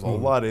 I mean, there's a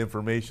lot of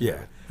information in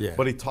it. Yeah.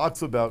 But he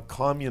talks about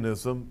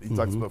communism. He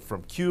talks about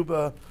from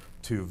Cuba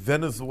to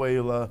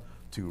Venezuela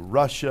to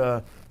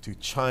Russia to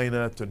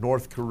China to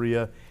North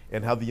Korea,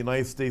 and how the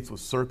United States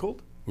was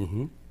circled.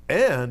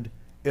 And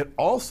it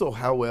also,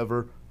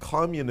 however,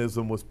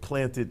 communism was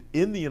planted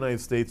in the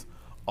United States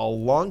a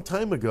long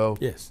time ago,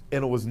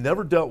 and it was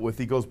never dealt with.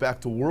 He goes back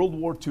to World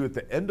War II. At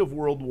the end of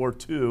World War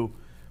II,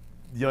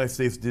 the United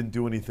States didn't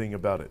do anything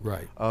about it.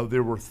 Right. They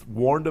were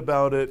warned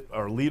about it.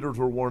 Our leaders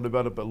were warned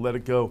about it, but let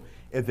it go.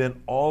 And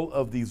then all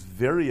of these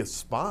various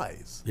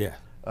spies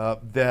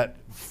that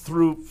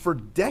for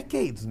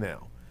decades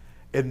now.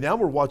 And now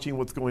we're watching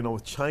what's going on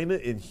with China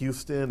in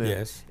Houston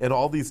and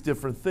all these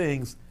different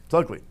things. It's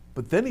ugly.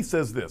 But then he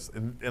says this,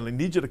 and I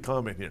need you to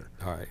comment here.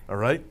 All right. All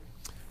right?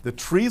 The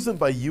treason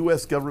by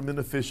U.S. government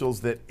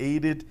officials that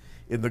aided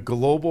in the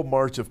global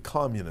march of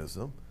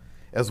communism,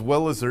 as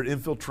well as their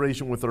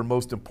infiltration with our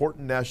most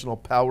important national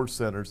power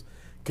centers,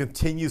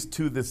 continues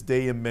to this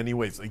day in many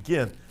ways.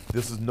 Again,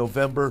 this is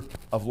November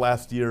of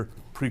last year,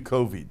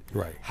 pre-COVID.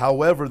 Right.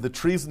 However, the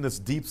treasonous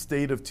deep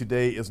state of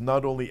today is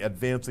not only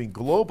advancing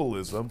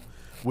globalism,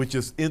 which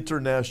is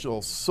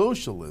international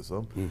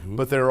socialism,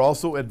 but they're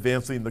also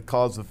advancing the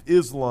cause of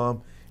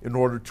Islam in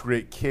order to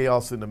create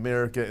chaos in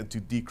America and to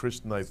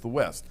de-Christianize the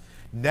West.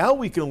 Now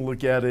we can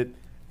look at it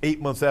 8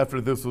 months after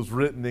this was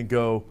written and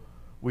go,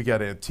 we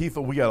got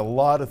Antifa, we got a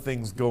lot of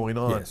things going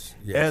on.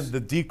 And the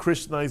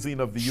de-Christianizing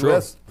of the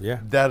U.S.,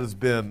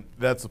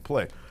 that's a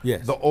play.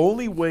 The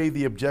only way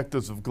the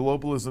objectives of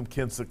globalism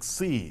can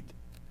succeed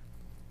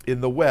in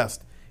the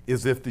West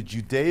is if the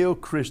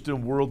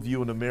Judeo-Christian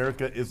worldview in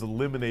America is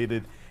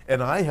eliminated,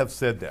 and I have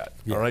said that,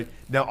 all right?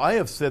 Now, I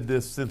have said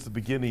this since the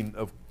beginning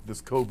of this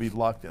COVID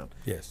lockdown.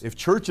 If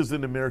churches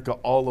in America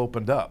all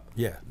opened up,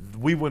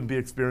 we wouldn't be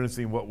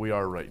experiencing what we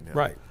are right now.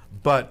 Right.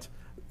 But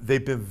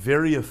they've been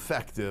very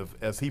effective,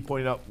 as he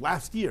pointed out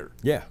last year,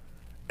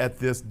 at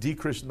this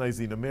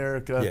de-Christianizing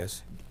America.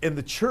 And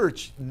the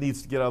church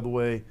needs to get out of the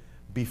way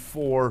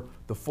before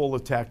the full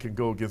attack can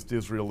go against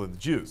Israel and the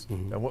Jews.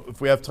 And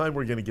if we have time,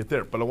 we're going to get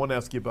there. But I want to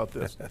ask you about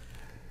this.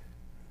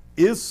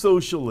 Is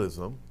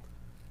socialism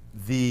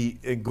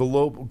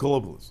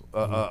globalism,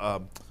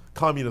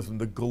 communism,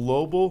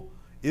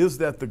 is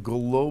that the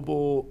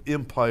global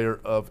empire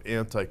of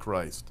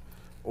Antichrist?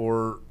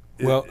 Or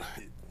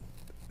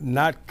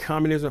not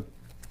communism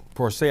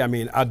per se. I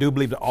mean, I do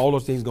believe that all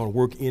those things are going to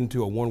work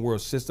into a one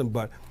world system,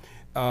 but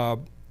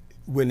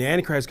when the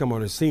Antichrist come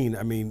on the scene,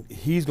 I mean,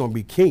 he's going to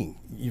be king.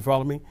 You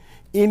follow me?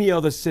 Any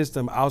other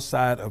system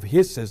outside of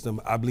his system,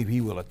 I believe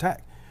he will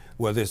attack.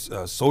 Whether it's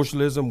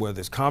socialism,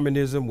 whether it's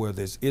communism,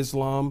 whether it's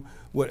Islam.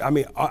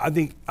 I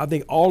think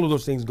all of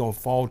those things are going to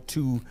fall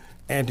to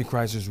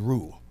Antichrist's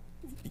rule.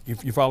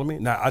 You follow me?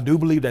 Now, I do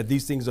believe that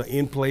these things are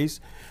in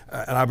place,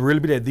 and I really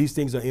believe that these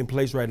things are in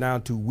place right now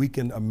to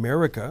weaken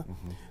America.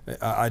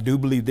 I do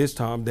believe this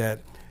time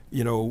that,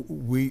 you know,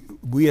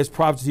 we as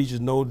prophecy teachers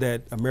know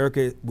that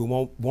America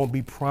won't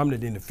be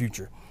prominent in the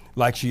future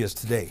like she is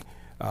today.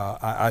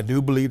 I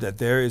do believe that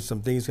there is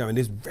some things coming.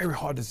 It's very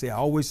hard to say. I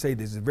always say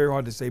this. It's very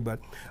hard to say, but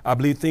I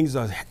believe things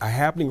are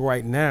happening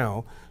right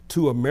now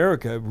to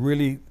America,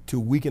 really to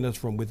weaken us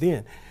from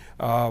within.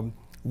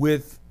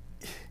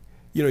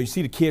 You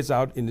see the kids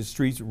out in the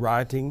streets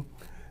rioting.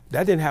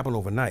 That didn't happen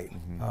overnight.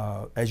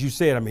 As you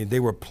said, I mean,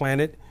 they were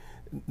planted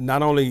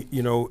not only,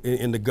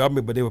 in the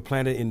government, but they were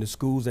planted in the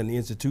schools and the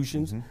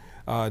institutions.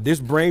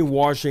 This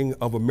brainwashing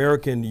of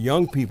American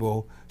young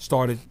people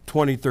started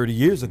 20, 30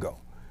 years ago.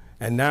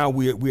 And now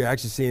we're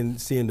actually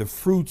seeing the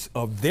fruits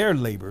of their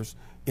labors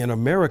in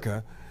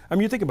America. I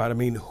mean, you think about it. I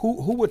mean,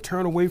 who would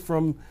turn away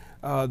from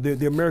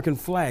the American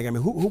flag. I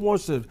mean, who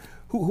wants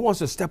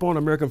to step on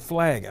the American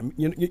flag? I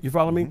mean, you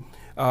follow me?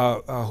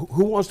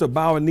 Who wants to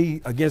bow a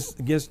knee against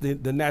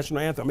the national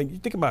anthem? I mean, you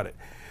think about it.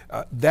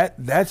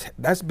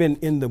 That's been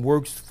in the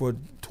works for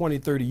 20,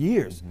 30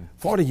 years,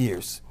 40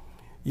 years,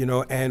 you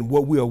know. And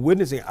what we are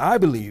witnessing, I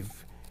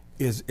believe,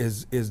 is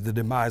the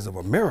demise of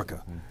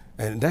America,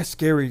 and that's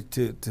scary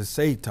to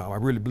say, Tom. I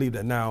really believe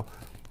that. Now,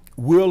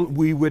 will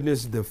we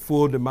witness the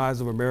full demise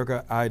of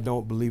America? I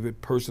don't believe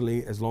it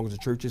personally, as long as the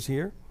church is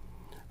here.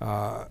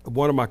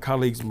 One of my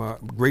colleagues, my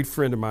great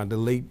friend of mine, the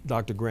late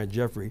Dr. Grant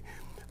Jeffrey,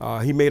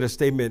 he made a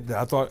statement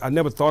that I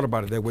never thought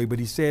about it that way, but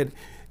he said,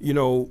 you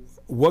know,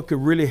 what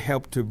could really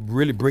help to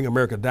really bring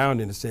America down,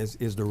 in a sense,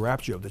 is the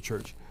rapture of the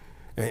church.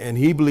 And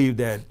he believed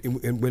that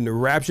when the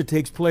rapture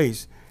takes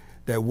place,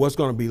 that what's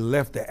going to be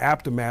left, the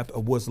aftermath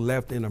of what's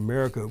left in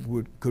America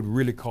could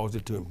really cause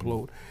it to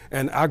implode.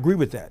 And I agree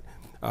with that.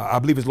 I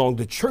believe as long as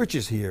the church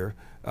is here,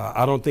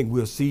 I don't think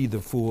we'll see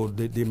the full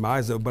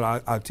demise of it.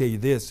 But I'll tell you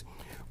this,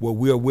 what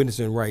we are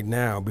witnessing right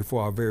now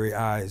before our very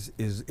eyes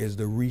is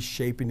the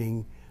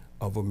reshaping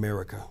of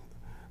America.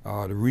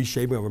 The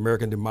reshaping of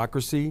American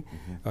democracy.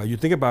 You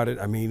think about it,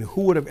 I mean,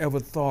 who would have ever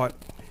thought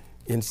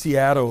in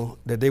Seattle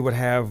that they would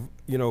have,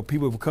 you know,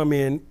 people would come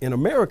in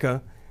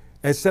America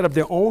and set up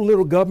their own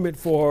little government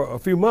for a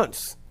few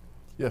months,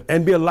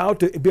 and be allowed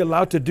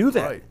to do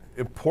that. Right.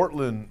 In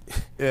Portland,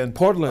 and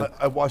Portland.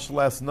 I watched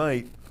last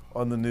night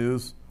on the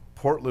news,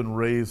 Portland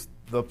raised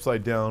the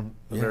upside down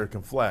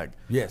American flag.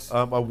 Yes.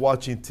 I'm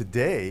watching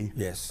today.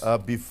 Yes.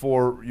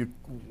 Before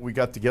we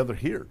got together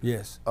here.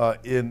 Yes.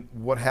 In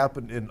what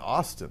happened in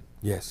Austin.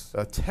 Yes.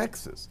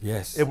 Texas.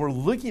 Yes. And we're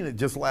looking at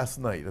just last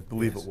night, I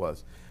believe it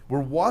was. We're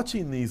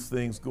watching these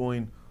things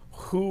going,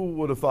 who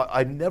would have thought?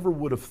 I never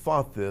would have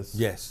thought this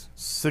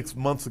 6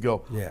 months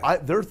ago. Yeah.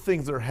 There are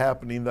things that are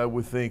happening that I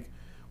would think,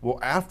 well,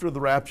 after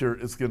the rapture,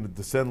 it's going to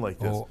descend like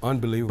this. Oh,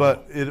 unbelievable.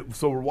 But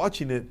so we're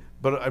watching it,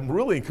 but I'm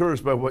really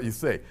encouraged by what you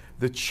say.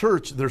 The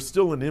church, there's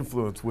still an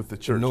influence with the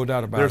church. No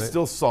doubt about it. There's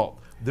still salt.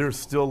 There's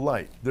still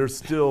light. There's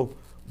still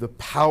the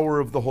power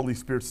of the Holy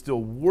Spirit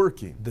still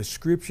working. The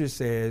scripture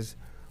says,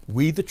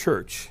 we, the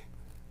church,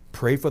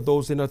 pray for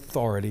those in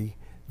authority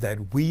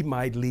that we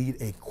might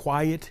lead a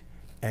quiet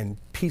and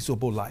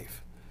peaceable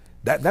life.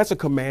 That's a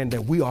command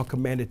that we are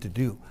commanded to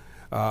do.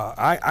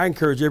 I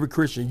encourage every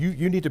Christian,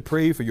 you need to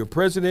pray for your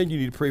president, you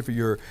need to pray for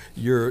your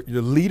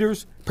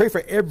leaders, pray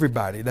for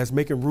everybody that's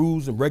making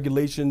rules and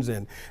regulations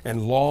and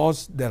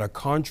laws that are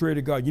contrary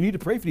to God. You need to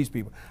pray for these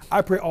people.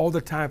 I pray all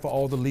the time for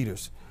all the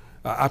leaders.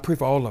 I pray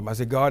for all of them. I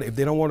say, God, if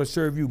they don't want to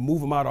serve you,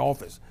 move them out of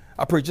office.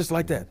 I pray just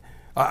like that.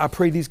 I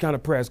pray these kind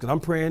of prayers because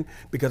I'm praying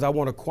because I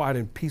want a quiet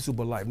and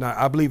peaceable life. Now,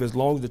 I believe as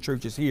long as the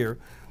church is here,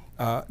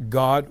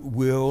 God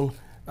will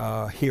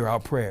hear our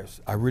prayers.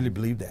 I really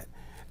believe that.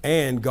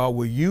 And God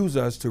will use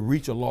us to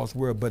reach a lost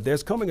world. But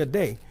there's coming a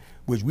day,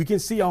 which we can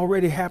see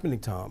already happening,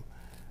 Tom,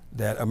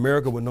 that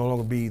America will no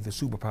longer be the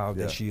superpower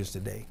that she is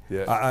today.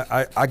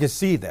 Yeah. I can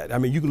see that. I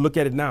mean, you can look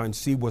at it now and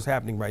see what's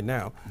happening right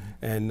now.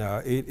 And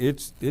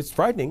it's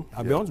frightening,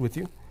 I'll be honest with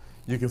you.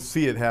 You can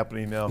see it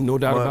happening now. No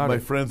doubt about it. My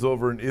friends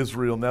over in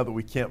Israel, now that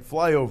we can't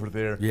fly over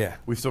there,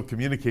 we still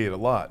communicate a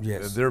lot.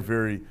 Yes. And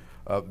they're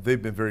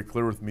they've been very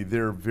clear with me.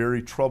 They're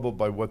very troubled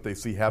by what they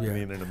see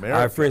happening in America.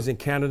 I have friends in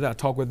Canada. I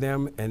talk with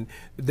them, and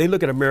they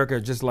look at America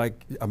just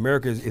like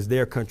America is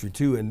their country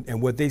too.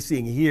 And what they're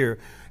seeing here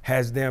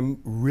has them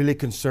really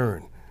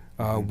concerned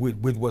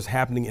with what's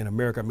happening in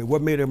America. I mean,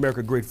 what made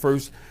America great?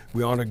 First,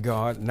 we honored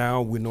God.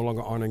 Now we're no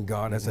longer honoring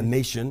God as a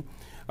nation.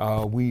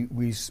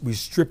 We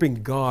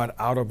stripping God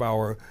out of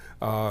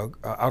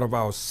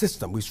our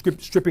system. We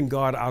stripping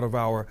God out of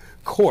our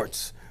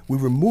courts. We're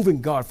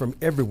removing God from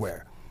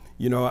everywhere.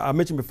 You know, I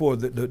mentioned before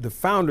the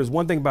founders.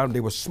 One thing about them, they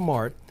were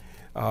smart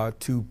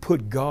to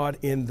put God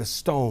in the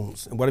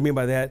stones. And what I mean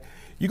by that,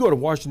 you go to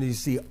Washington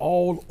D.C.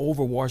 all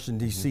over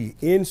Washington D.C.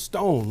 in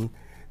stone,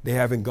 they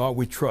have "In God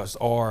We Trust."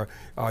 Or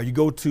you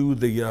go to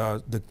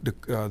the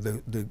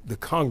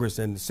Congress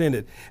and the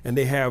Senate, and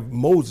they have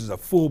Moses, a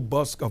full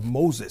bust of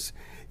Moses.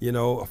 You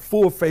know, a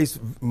full-face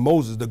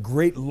Moses, the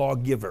great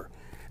lawgiver.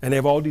 And they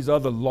have all these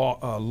other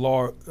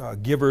law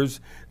givers,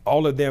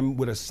 all of them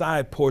with a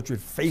side portrait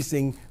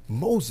facing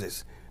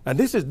Moses. Now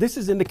this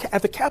is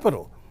at the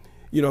Capitol.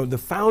 You know, the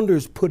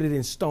founders put it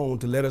in stone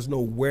to let us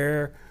know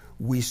where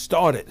we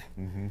started.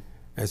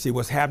 And see,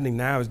 what's happening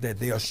now is that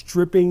they are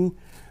stripping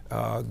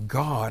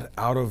God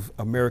out of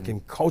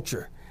American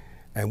culture.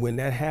 And when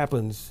that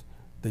happens,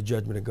 the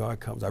judgment of God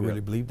comes. I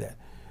really believe that.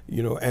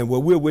 You know, and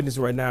what we're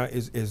witnessing right now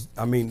is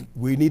I mean,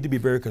 we need to be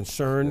very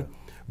concerned,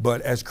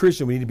 but as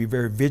Christians, we need to be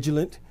very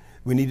vigilant.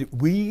 We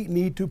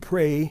need to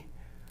pray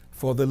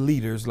for the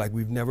leaders like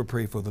we've never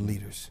prayed for the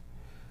leaders.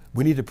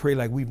 We need to pray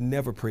like we've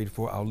never prayed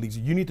for our leaders.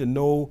 You need to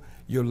know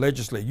your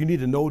legislature. You need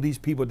to know these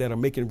people that are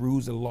making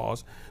rules and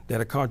laws that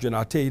are contrary. And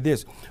I'll tell you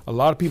this, a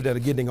lot of people that are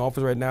getting in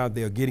office right now,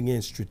 they're getting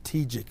in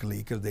strategically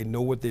because they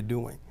know what they're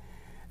doing.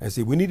 And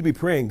see, we need to be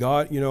praying,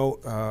 God,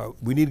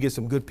 we need to get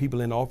some good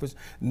people in office.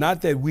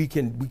 Not that we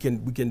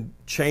can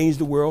change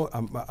the world.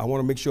 I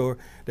want to make sure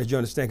that you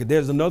understand, because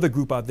there's another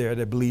group out there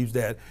that believes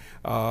that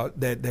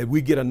that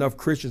we get enough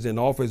Christians in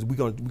office, we're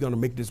going to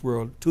make this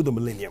world to the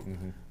millennium.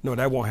 Mm-hmm. No,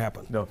 that won't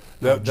happen. No,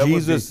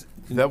 Jesus.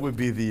 That would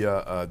be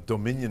the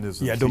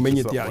dominionism. Yeah,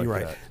 dominion. Yeah, you're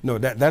right. No,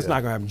 that's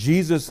not going to happen.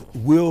 Jesus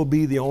will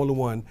be the only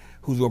one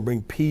who's going to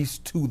bring peace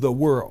to the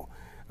world.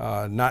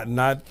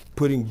 Not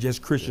putting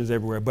just Christians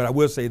everywhere. But I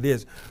will say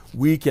this: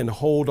 we can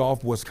hold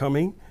off what's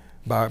coming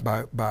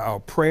by our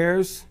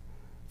prayers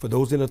for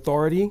those in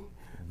authority,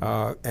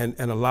 and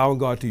allowing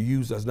God to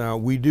use us. Now,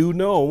 we do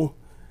know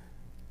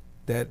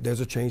that there's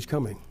a change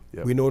coming.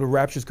 Yep. We know the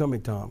rapture's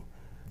coming, Tom.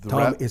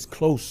 Tom, it's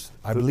close.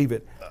 I believe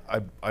it.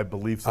 I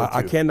believe so,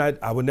 too.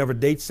 I would never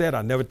date set.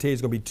 I'll never tell you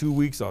it's going to be 2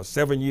 weeks or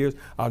 7 years.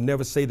 I'll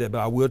never say that, but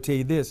I will tell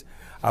you this.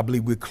 I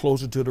believe we're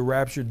closer to the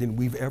rapture than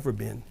we've ever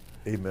been.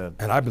 Amen.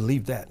 And I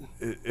believe that.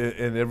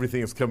 And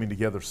everything is coming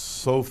together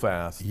so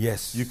fast.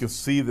 Yes. You can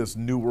see this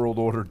new world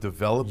order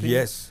developing.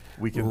 Yes.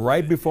 We can,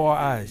 right before our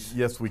eyes.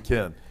 Yes, we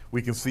can.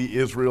 We can see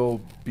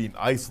Israel being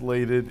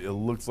isolated. It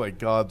looks like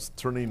God's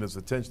turning his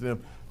attention to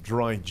them,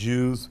 drawing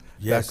Jews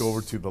back over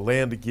to the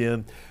land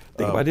again.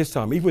 Think about this,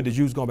 Tom. Even with the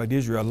Jews going back to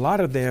Israel, a lot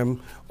of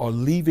them are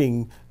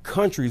leaving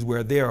countries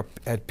where they are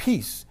at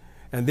peace,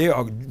 and they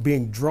are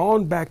being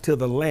drawn back to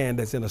the land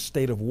that's in a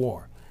state of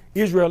war.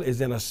 Israel is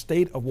in a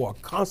state of war,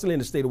 constantly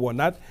in a state of war.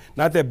 Not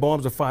that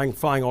bombs are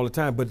flying all the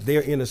time, but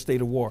they're in a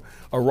state of war.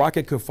 A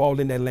rocket could fall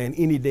in that land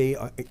any day,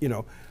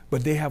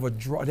 but they have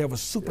a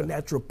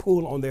supernatural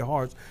pull on their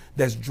hearts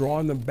that's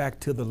drawing them back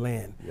to the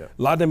land. Yeah.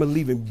 A lot of them are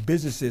leaving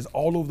businesses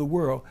all over the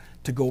world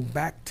to go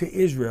back to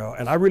Israel.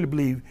 And I really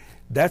believe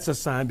that's a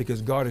sign,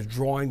 because God is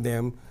drawing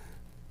them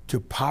to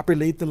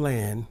populate the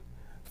land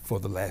for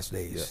the last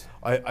days.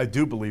 Yeah. I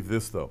do believe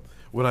this, though.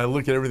 When I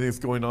look at everything that's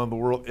going on in the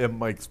world and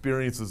my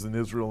experiences in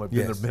Israel, I've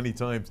been there many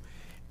times.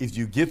 If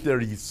you get there,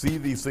 you see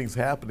these things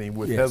happening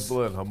with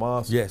Hezbollah and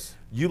Hamas. Yes.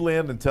 You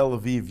land in Tel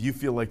Aviv, you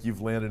feel like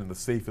you've landed in the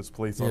safest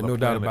place on the planet.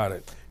 No doubt about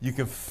it. You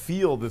can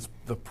feel the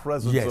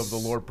presence of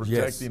the Lord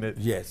protecting it.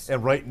 Yes.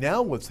 And right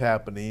now what's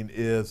happening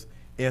is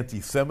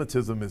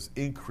anti-Semitism is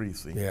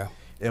increasing. Yeah.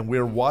 And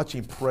we're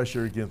watching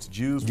pressure against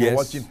Jews. We're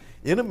watching,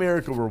 in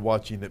America, we're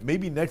watching it.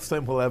 Maybe next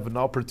time we'll have an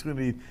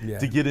opportunity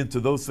to get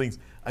into those things.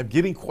 I'm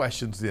getting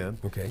questions in.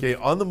 Okay,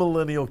 on the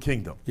millennial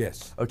kingdom.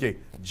 Yes. Okay,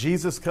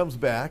 Jesus comes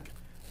back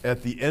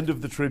at the end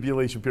of the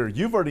tribulation period.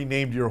 You've already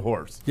named your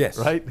horse. Yes.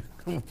 Right?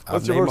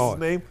 What's your horse's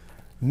name?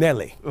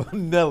 Nelly.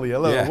 Nelly. I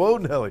love it. Whoa,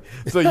 Nelly.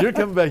 So you're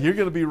coming back. You're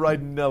going to be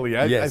riding Nelly.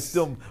 I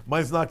still,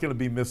 mine's not going to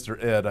be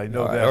Mr. Ed. I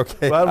know that.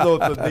 Okay. But I don't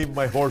know what the name of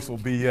my horse will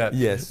be yet.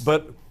 Yes.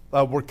 But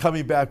we're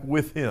coming back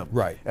with him.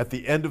 Right. At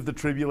the end of the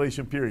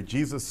tribulation period,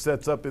 Jesus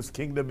sets up his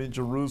kingdom in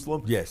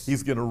Jerusalem. Yes.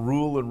 He's going to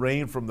rule and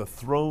reign from the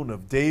throne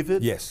of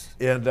David. Yes.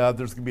 And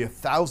there's going to be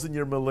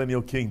 1,000-year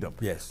millennial kingdom.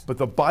 Yes. But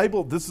the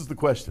Bible, this is the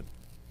question,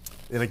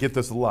 and I get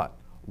this a lot.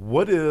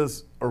 What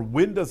is, or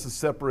when does the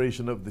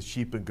separation of the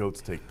sheep and goats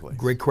take place?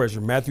 Great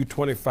question. Matthew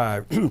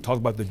 25 talks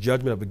about the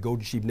judgment of the goat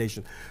and sheep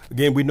nation.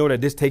 Again, we know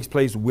that this takes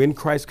place when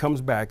Christ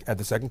comes back at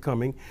the second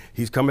coming.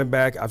 He's coming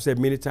back, I've said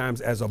many times,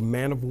 as a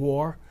man of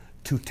war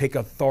to take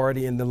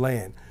authority in the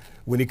land.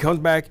 When he comes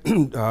back,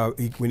 in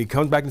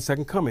the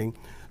second coming,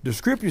 the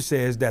scripture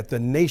says that the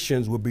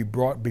nations will be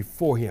brought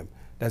before him.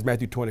 That's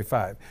Matthew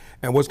 25.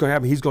 And what's going to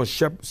happen? He's going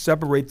to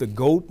separate the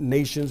goat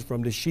nations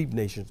from the sheep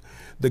nations.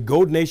 The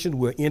goat nations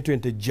will enter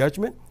into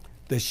judgment.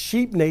 The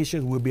sheep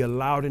nations will be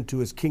allowed into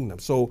his kingdom.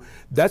 So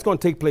that's going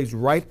to take place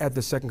right at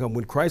the second coming.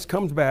 When Christ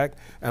comes back,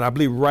 and I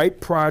believe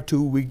right prior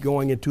to we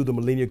going into the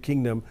millennial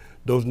kingdom,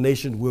 those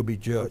nations will be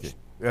judged. Okay.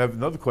 I have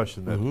another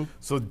question then. Mm-hmm.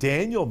 So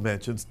Daniel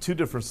mentions two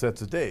different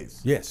sets of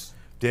days. Yes.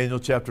 Daniel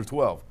chapter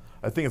 12.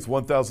 I think it's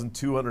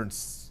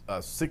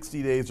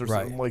 1,260 days or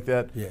something like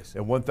that. Yes.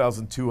 And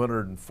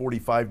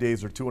 1,245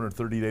 days or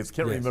 230 days.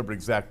 Can't remember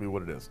exactly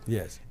what it is.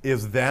 Yes.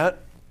 Is that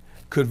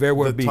could very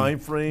well the time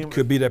frame?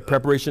 Could be that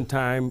preparation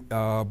time,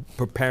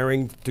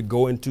 preparing to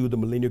go into the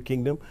millennial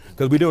kingdom.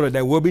 Because we know that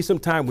there will be some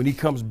time when he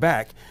comes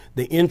back,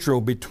 the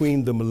intro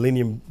between the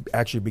millennium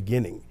actually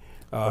beginning.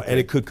 And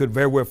it could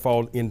very well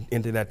fall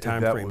into that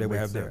time frame that we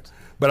have there.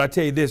 But I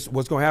tell you this,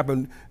 what's going to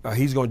happen,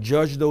 he's going to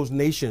judge those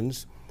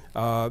nations.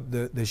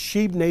 The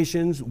sheep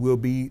nations will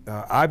be,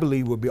 I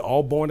believe, will be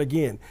all born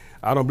again.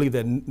 I don't believe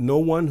that no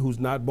one who's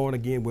not born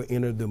again will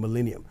enter the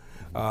millennium.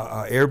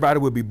 Everybody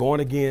will be born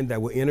again that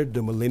will enter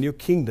the millennial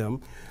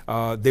kingdom.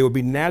 They will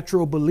be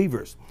natural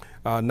believers.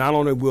 Not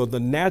only will the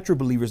natural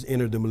believers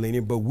enter the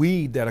millennium, but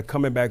we that are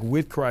coming back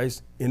with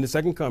Christ in the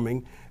second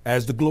coming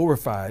as the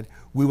glorified,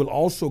 we will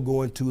also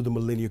go into the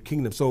millennial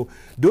kingdom. So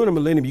during the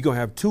millennium, you're going to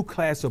have two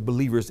classes of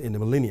believers in the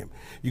millennium.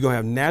 You're going to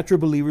have natural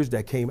believers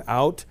that came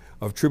out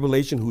of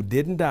tribulation who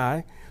didn't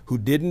die, who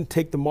didn't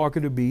take the mark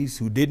of the beast,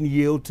 who didn't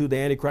yield to the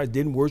Antichrist,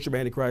 didn't worship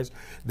Antichrist.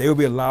 They will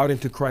be allowed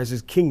into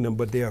Christ's kingdom,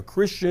 but they are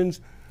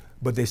Christians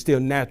but they're still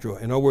natural.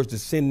 In other words, the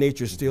sin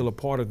nature is still a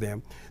part of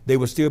them. They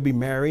will still be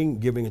marrying,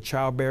 giving a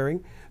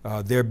childbearing.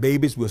 Their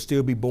babies will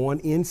still be born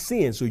in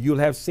sin. So you'll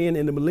have sin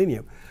in the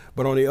millennium.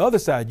 But on the other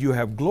side, you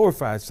have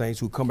glorified saints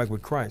who come back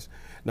with Christ.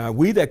 Now,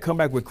 we that come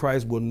back with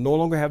Christ will no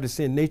longer have the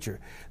sin nature.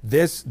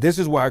 This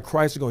is why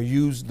Christ is going to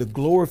use the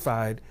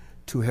glorified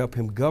to help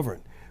him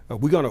govern.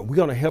 We're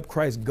gonna help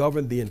Christ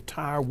govern the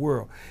entire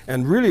world.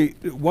 And really,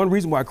 one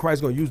reason why Christ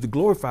is going to use the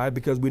glorified,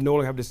 because we no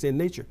longer have the sin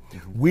nature.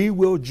 We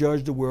will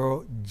judge the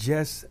world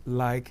just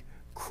like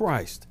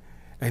Christ.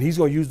 And he's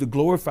going to use the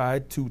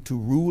glorified to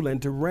rule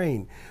and to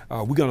reign.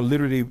 We're going to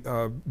literally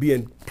be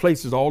in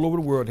places all over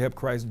the world to help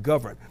Christ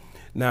govern.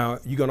 Now,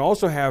 you're going to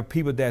also have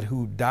people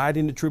who died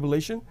in the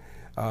tribulation.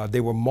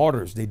 They were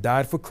martyrs. They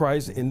died for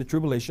Christ in the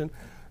tribulation.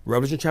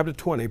 Revelation chapter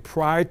 20,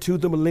 prior to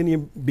the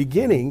millennium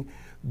beginning,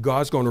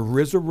 God's going to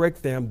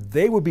resurrect them.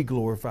 They will be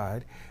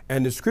glorified.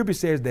 And the scripture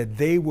says that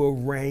they will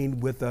reign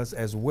with us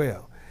as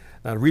well.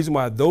 Now, the reason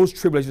why those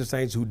tribulation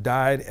saints who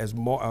died as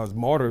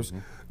martyrs,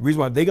 the reason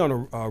why they're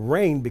going to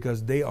reign,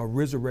 because they are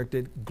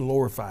resurrected,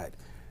 glorified.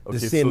 Okay,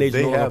 the sin nature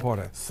is no part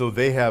of it. So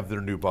they have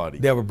their new body.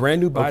 They have a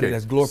brand new body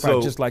that's glorified,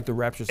 so just like the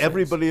rapture saints.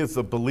 Everybody is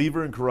a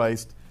believer in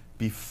Christ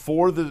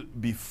before the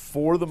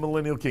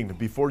millennial kingdom,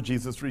 before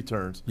Jesus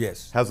returns.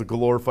 Yes. Has a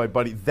glorified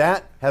body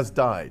that has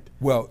died.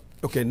 Well,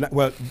 okay.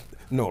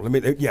 No. Let me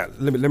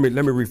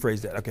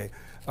rephrase that. Okay.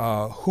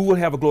 Who will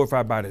have a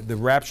glorified body? The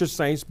rapture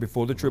saints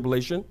before the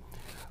tribulation,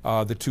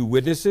 the two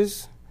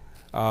witnesses.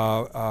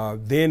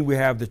 Then we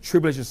have the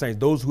tribulation saints,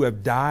 those who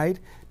have died.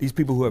 These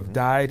people who have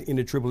died in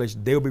the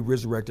tribulation, they will be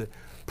resurrected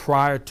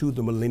prior to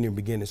the millennium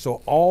beginning.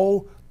 So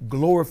all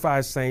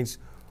glorified saints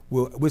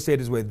we'll say it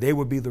this way, they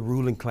will be the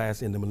ruling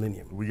class in the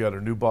millennium. We got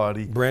a new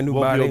body. Brand new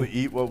body. We'll be able to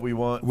eat what we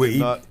want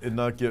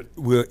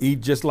We'll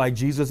eat just like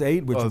Jesus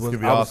ate, which was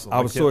awesome.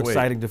 I was so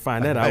excited to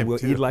find that out.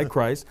 We'll eat like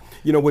Christ.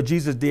 You know what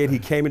Jesus did? He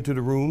came into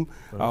the room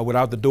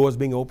without the doors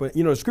being open.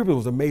 You know, the scripture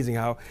was amazing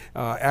how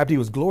after he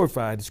was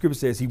glorified, the scripture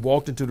says he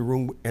walked into the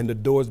room and the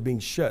doors being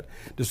shut.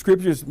 The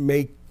scriptures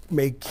make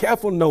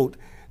careful note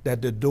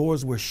that the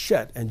doors were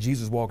shut and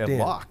Jesus walked in.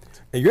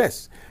 Locked. And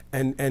yes.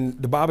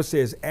 And the Bible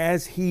says,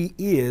 as he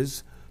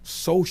is,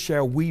 so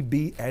shall we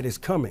be at his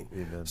coming.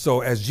 Amen.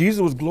 So as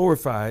Jesus was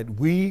glorified,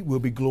 we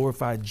will be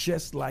glorified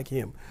just like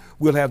him.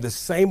 We'll have the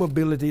same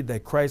ability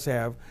that Christ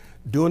have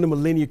during the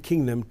millennial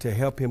kingdom to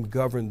help him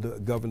govern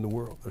the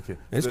world. Okay.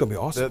 And it's going to be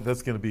awesome.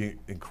 That's going to be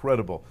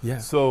incredible. Yeah.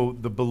 So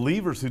the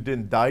believers who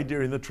didn't die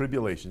during the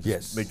tribulations,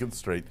 yes, make it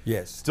straight,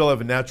 yes, still have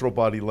a natural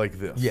body like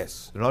this.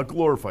 Yes. They're not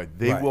glorified.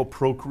 They right. will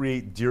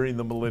procreate during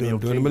the millennial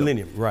kingdom. During the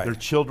millennium, right. Their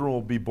children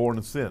will be born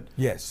in sin.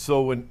 Yes.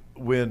 So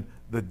when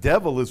the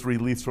devil is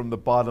released from the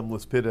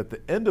bottomless pit at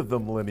the end of the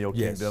millennial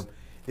yes. kingdom,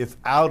 it's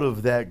out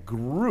of that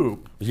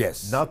group,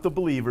 yes, not the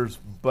believers,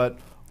 but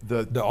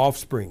the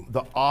offspring.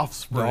 The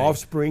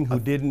offspring who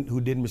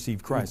didn't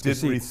receive Christ. Who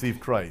didn't receive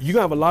Christ. You're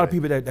going to have a lot of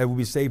people that will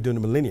be saved during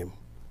the millennium.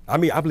 I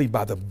mean, I believe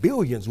by the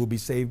billions will be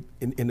saved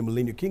in the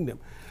millennial kingdom.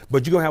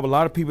 But you're going to have a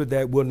lot of people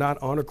that will not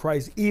honor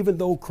Christ, even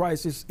though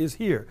Christ is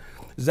here.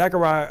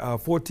 Zechariah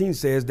 14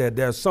 says that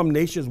there are some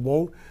nations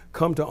won't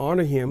come to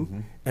honor him. Mm-hmm.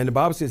 And the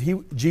Bible says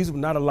Jesus will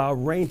not allow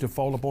rain to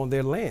fall upon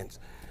their lands.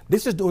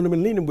 This is during the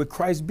millennium with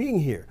Christ being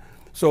here.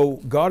 So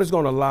God is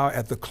going to allow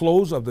at the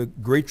close of the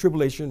Great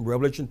Tribulation,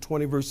 Revelation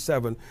 20 verse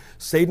 7,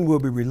 Satan will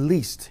be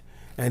released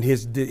and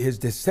his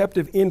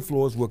deceptive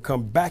influence will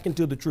come back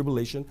into the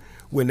tribulation.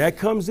 When that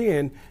comes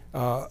in,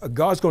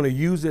 God's going to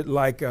use it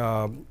like,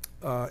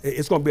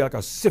 it's going to be like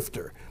a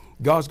sifter.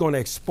 God's going to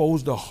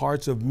expose the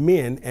hearts of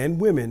men and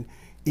women,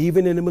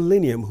 even in the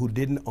millennium, who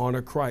didn't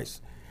honor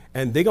Christ.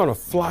 And they're going to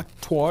flock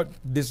toward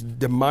this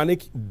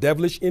demonic,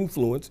 devilish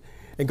influence.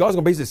 And God's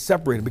going to basically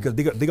separate it because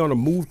they're going to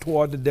move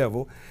toward the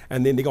devil,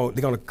 and then they're going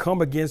to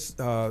come against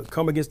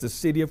the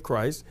city of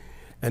Christ.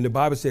 And the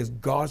Bible says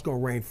God's going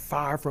to rain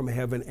fire from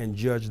heaven and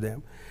judge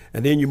them.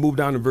 And then you move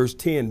down to verse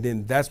 10,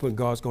 then that's when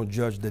God's going to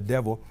judge the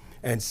devil,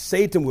 and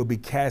Satan will be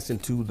cast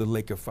into the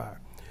lake of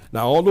fire.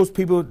 Now, all those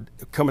people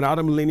coming out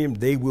of the millennium,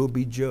 they will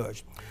be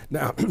judged.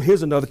 Now,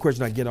 here's another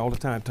question I get all the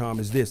time, Tom,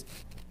 is this.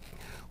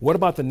 What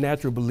about the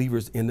natural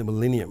believers in the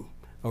millennium?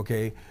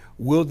 Okay,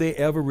 will they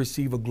ever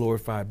receive a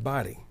glorified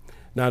body?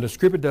 Now, the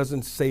scripture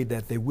doesn't say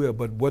that they will,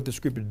 but what the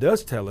scripture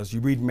does tell us, you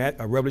read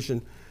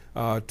Revelation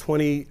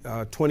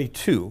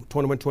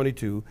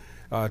 21:22,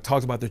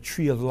 talks about the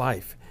tree of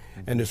life.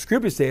 Mm-hmm. And the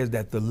scripture says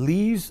that the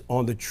leaves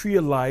on the tree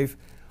of life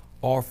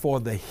are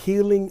for the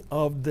healing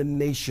of the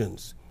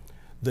nations.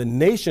 The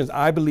nations,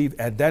 I believe,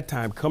 at that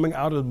time, coming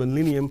out of the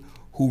millennium,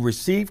 who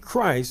received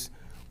Christ,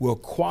 will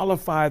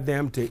qualify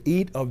them to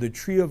eat of the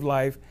tree of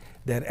life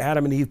that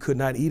Adam and Eve could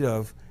not eat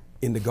of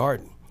in the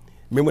garden.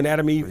 Remember when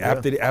Adam and Eve,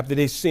 after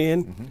they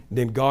sinned, mm-hmm.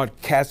 then God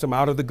cast them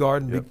out of the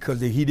garden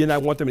because he did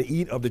not want them to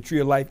eat of the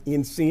tree of life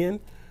in sin.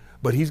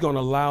 But he's going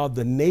to allow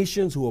the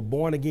nations who are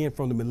born again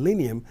from the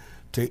millennium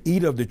to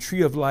eat of the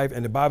tree of life.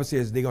 And the Bible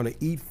says they're going to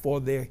eat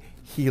for their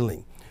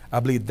healing. I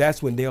believe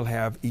that's when they'll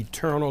have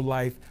eternal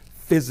life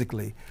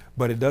physically.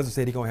 but it doesn't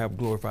say they're going to have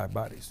glorified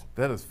bodies.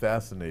 That is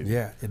fascinating.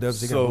 Yeah, it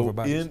doesn't say they're going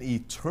to have So glorified bodies.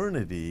 in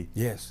eternity,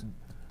 Yes.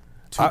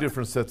 two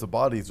different sets of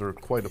bodies are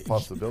quite a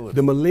possibility.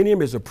 The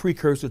millennium is a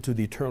precursor to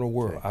the eternal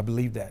world. I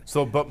believe that.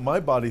 So, but my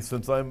body,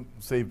 since I'm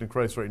saved in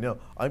Christ right now,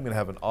 I'm going to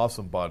have an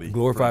awesome body. for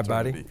Glorified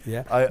body. eternity.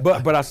 Yeah.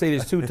 But I say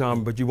this too,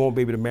 Tom, but you won't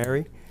be able to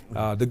marry.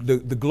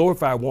 The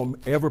glorified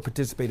won't ever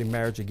participate in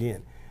marriage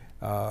again.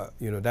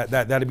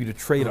 That'll be the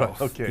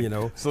trade-off. Okay. You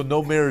know. So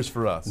no marriage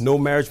for us. No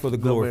marriage for the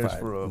No marriage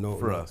glorified.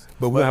 for us.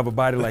 But we're going to have a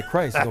body like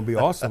Christ. It's going to be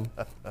awesome.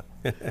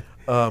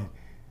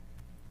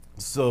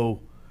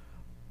 So,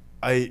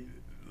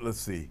 let's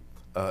see.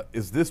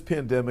 Is this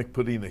pandemic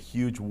putting a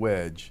huge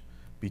wedge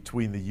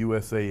between the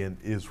USA and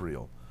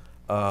Israel?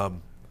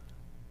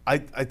 I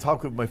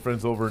talk with my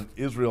friends over in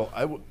Israel.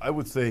 I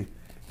would say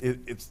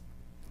it's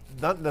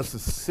not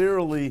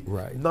necessarily,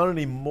 Right. not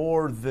any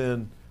more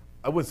than,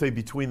 I would say,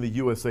 between the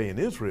USA and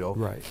Israel.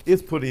 Right.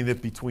 It's putting it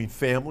between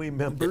family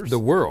members. The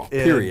world,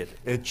 and, period.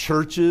 And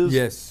churches.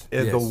 Yes,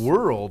 And yes, the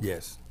world.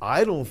 yes.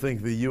 I don't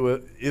think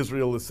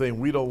Israel is saying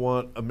we don't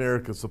want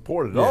America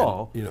support at Yeah,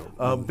 all.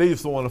 They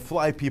just don't want to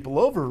fly people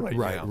over right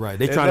now. Right.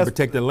 They're And trying to that's-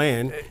 protect the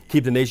land,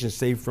 keep the nation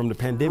safe from the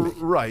pandemic.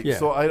 Right. Yeah.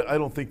 So I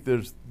don't think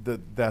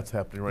that's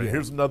happening right. Yeah.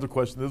 Here's another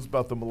question. This is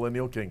about the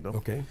millennial kingdom.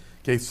 Okay.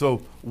 Okay,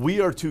 so we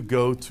are to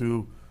go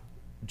to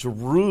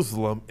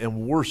Jerusalem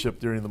and worship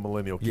during the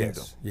millennial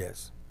kingdom.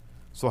 Yes.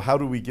 So how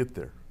do we get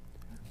there?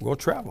 We'll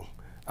travel.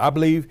 I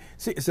believe.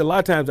 See, it's a lot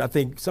of times. I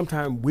think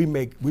sometimes we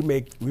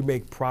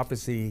make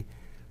prophecy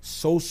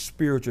so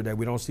spiritual that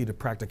we don't see the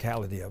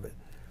practicality of it.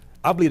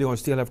 I believe they're going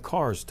to still have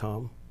cars,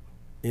 Tom,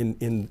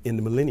 in the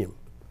millennium.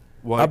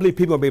 Why? I believe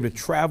people are going to be able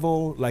to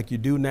travel like you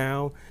do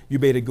now.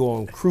 You'll be able to go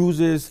on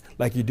cruises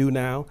like you do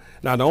now.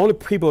 Now, the only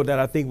people that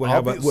I think will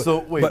have Let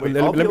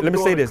me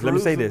say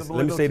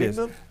this.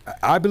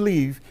 I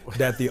believe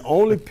that the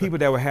only people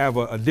that will have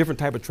a different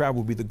type of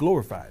travel will be the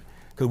glorified,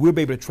 because we'll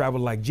be able to travel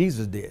like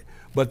Jesus did.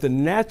 But the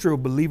natural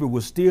believer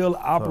will still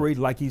operate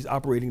like he's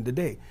operating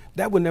today.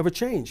 That will never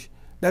change.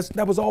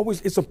 That was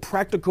always, it's a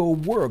practical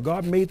world.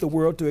 God made the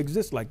world to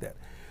exist like that.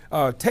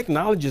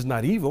 Technology is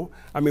not evil.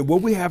 I mean,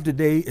 what we have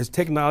today is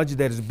technology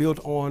that is built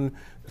on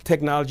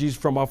technologies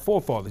from our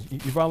forefathers. You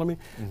follow me?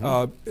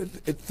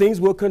 Mm-hmm. Things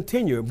will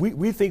continue.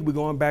 We think we're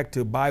going back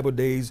to Bible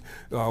days,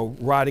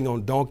 riding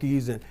on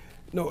donkeys, and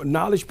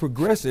knowledge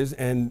progresses,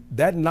 and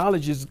that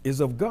knowledge is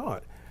of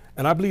God.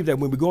 And I believe that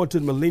when we go into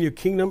the millennial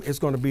kingdom, it's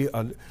going to be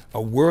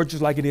a world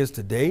just like it is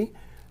today,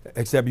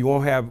 except you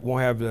won't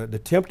have the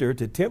tempter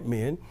to tempt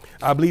men.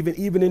 I believe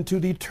even into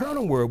the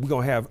eternal world, we're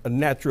going to have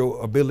natural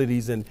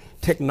abilities and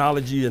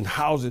technology and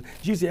houses.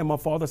 Jesus said, "In my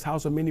Father's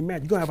house are many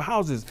mansions." You're going to have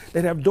houses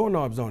that have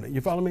doorknobs on it. You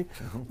follow me?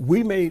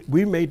 Mm-hmm.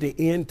 We made the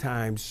end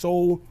time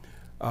so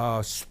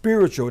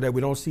spiritual that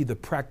we don't see the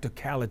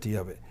practicality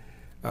of it.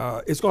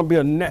 It's going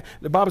to be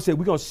the Bible said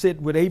we're going to sit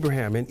with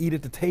Abraham and eat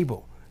at the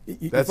table.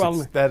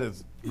 That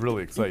is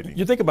really exciting.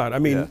 You think about it. I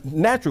mean,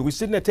 natural. We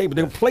sit in that table.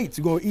 There are plates.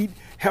 We're going to eat,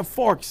 have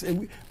forks,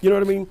 and you know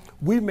what I mean.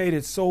 We made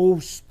it so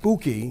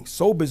spooky,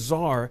 so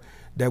bizarre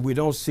that we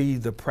don't see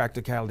the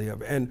practicality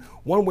of it. And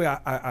one way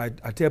I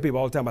tell people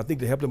all the time, I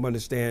think to help them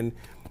understand,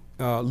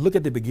 look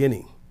at the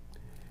beginning.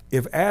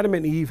 If Adam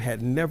and Eve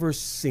had never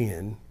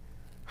sinned,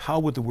 how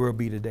would the world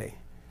be today?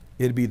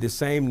 It'd be the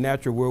same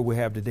natural world we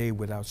have today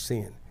without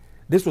sin.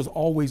 This was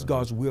always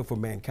God's will for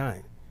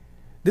mankind.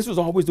 This was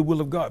always the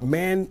will of God.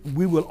 Man,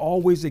 we will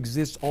always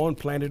exist on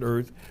planet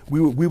Earth.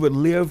 We would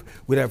live,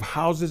 we'd have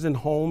houses and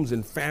homes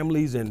and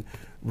families and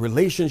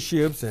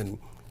relationships, and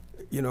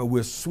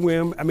we'll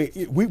swim. I mean,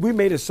 we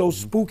made it so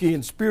spooky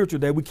and spiritual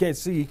that we can't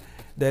see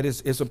that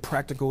it's a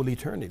practical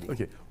eternity.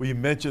 Okay. Well, you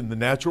mentioned the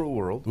natural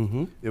world,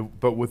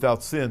 but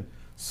without sin.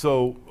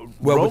 So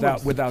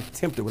without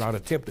a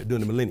tempter during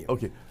the millennium.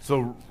 Okay.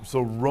 So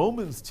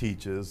Romans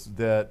teaches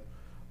that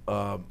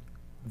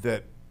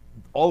that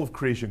all of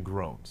creation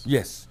groans.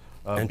 Yes,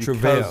 and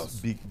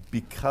travails.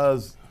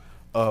 Because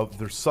of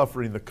they're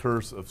suffering the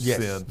curse of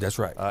sin. Yes, that's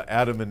right.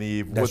 Adam and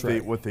Eve,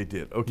 what they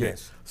did. Okay.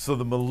 Yes. So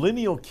the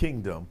millennial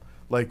kingdom,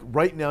 like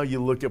right now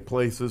you look at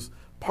places,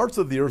 parts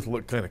of the earth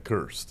look kind of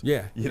cursed.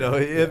 Yeah.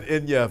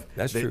 And you have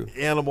That's true.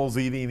 animals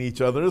eating each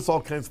other. It's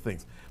all kinds of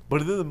things.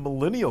 But in the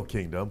millennial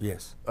kingdom,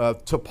 yes,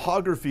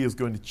 topography is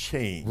going to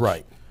change.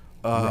 Right.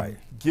 Right.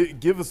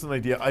 Give us an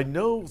idea. I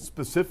know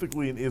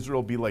specifically in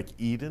Israel be like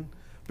Eden.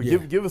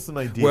 But give us an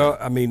idea. Well,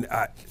 I mean,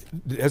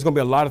 there's going to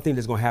be a lot of things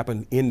that's going to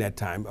happen in that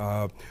time.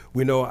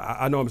 We know,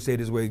 I know I'm saying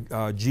this way,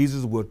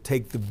 Jesus will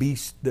take the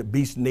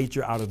beast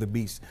nature out of the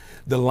beast.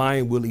 The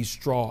lion will eat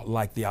straw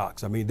like the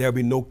ox. I mean, there'll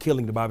be no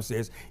killing, the Bible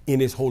says, in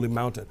his holy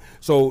mountain.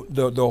 So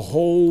the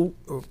whole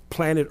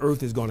planet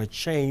Earth is going to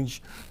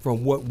change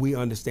from what we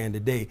understand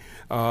today.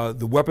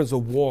 The weapons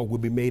of war will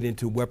be made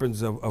into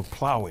weapons of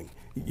plowing.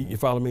 You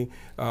follow me?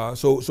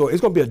 So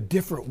it's going to be a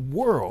different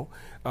world.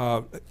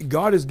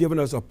 God has given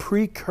us a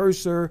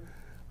precursor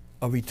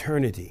of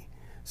eternity.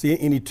 See,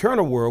 in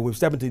eternal world, we've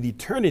stepped into the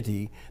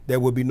eternity. There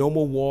will be no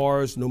more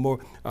wars, no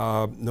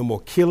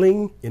more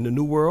killing in the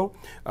new world.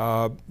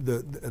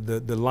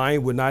 The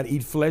lion will not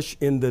eat flesh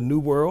in the new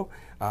world.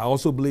 I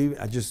also believe,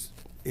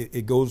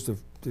 it goes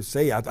to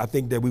say, I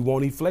think that we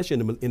won't eat flesh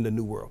in the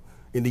new world,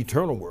 in the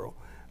eternal world.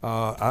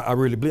 I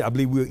really believe. I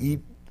believe we'll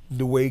eat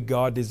the way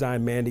God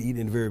designed man to eat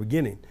in the very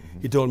beginning.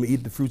 He told him to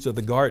eat the fruits of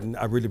the garden.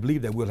 I really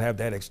believe that we'll have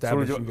that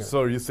established.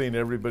 So are you saying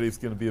everybody's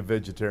going to be a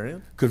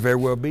vegetarian? Could very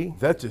well be.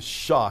 That just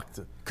shocked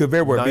Could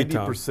very well be,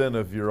 Tom. 90%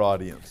 of your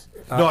audience.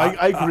 No,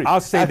 I agree.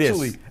 I'll say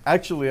this.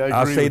 Actually, I agree.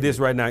 I'll say this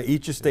right now.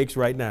 Eat your steaks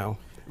right now.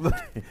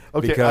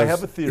 Okay, I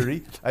have a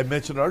theory. I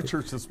mentioned our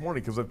church this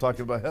morning because I'm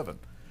talking about heaven.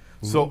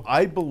 So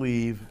I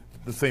believe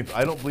the same.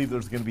 I don't believe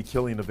there's going to be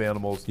killing of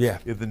animals in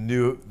the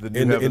new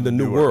heaven, in the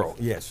new world.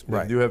 Yes,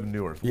 right. New heaven,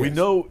 new earth. Yes. We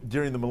know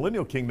during the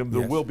millennial kingdom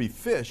there will be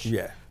fish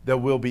that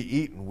will be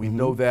eaten. We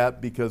know that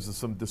because of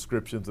some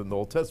descriptions in the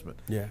Old Testament.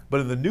 Yeah.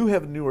 But in the new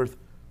heaven, new earth,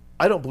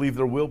 I don't believe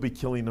there will be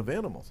killing of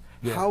animals.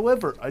 Yeah.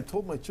 However, I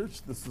told my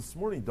church this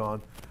morning,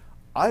 Don,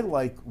 I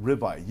like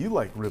ribeye. You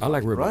like ribeye, I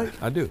like ribeye. Right?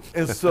 I do.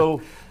 And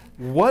so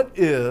what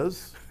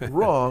is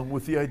wrong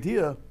with the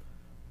idea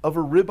of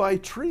a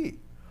ribeye tree?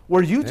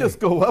 Where you just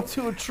go up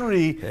to a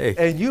tree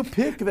and you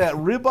pick that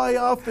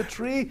ribeye off the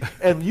tree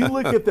and you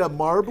look at that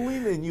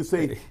marbling and you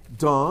say,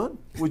 Don,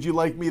 would you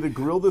like me to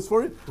grill this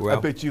for you? Well,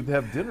 I bet you'd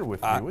have dinner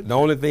with me, wouldn't you? The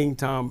only thing,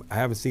 Tom, I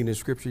haven't seen in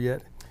Scripture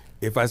yet.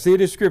 If I see it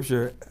in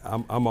Scripture,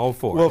 I'm all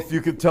for it. Well, if you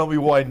could tell me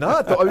why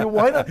not, though. I mean,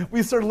 why not?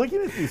 We start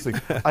looking at these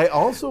things. I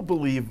also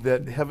believe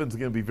that heaven's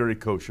going to be very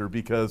kosher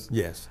because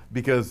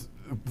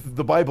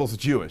the Bible's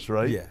Jewish,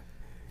 right? Yeah.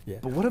 Yeah.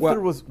 But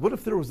what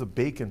if there was a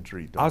bacon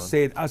tree, Don? I'll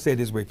say it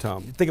this way,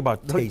 Tom. Think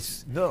about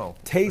taste. No.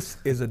 Taste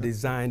is a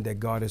design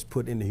that God has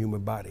put in the human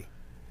body.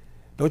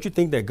 Don't you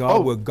think that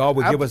God will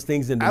give us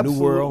things in the new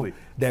world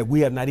that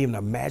we have not even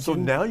imagined? So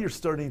now you're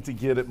starting to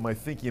get at my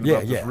thinking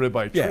about this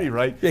ribeye tree,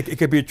 right? It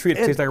could be a tree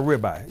that tastes like a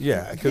ribeye.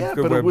 Yeah,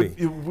 but we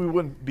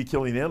wouldn't be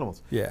killing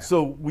animals. Yeah.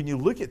 So when you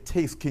look at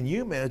taste, can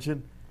you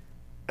imagine?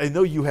 I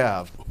know you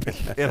have,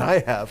 and I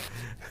have,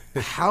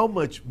 how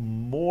much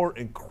more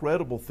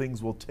incredible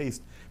things will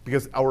taste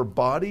because our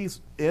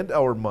bodies and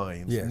our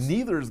minds,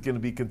 neither is going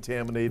to be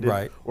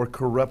contaminated or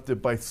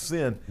corrupted by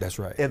sin. That's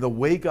right. And the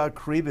way God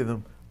created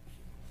them,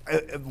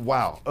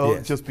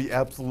 just be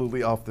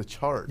absolutely off the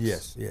charts.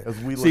 Yes, yes. As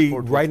we see,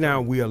 right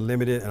now we are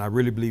limited, and I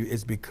really believe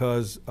it's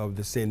because of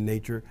the sin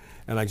nature.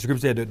 And like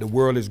Scripture said, that the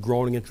world is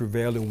groaning and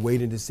travailing,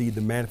 waiting to see the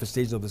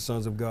manifestation of the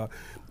sons of God.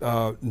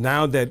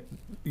 Now that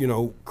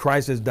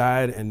Christ has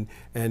died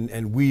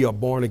and we are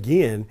born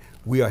again,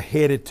 we are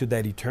headed to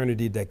that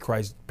eternity that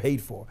Christ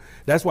paid for.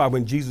 That's why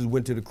when Jesus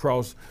went to the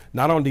cross,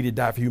 not only did he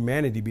die for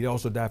humanity, but he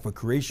also died for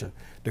creation.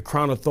 The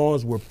crown of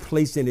thorns were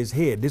placed in his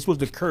head. This was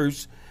the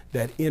curse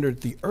that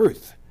entered the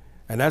earth.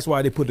 And that's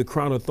why they put the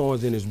crown of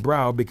thorns in his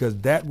brow, because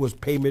that was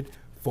payment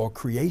for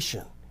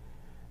creation.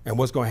 And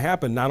what's going to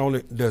happen, not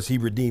only does he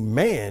redeem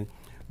man,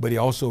 but he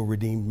also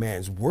redeemed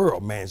man's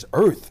world, man's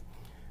earth.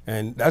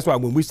 And that's why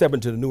when we step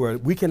into the new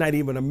earth, we cannot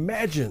even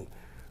imagine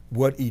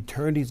what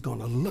eternity is going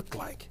to look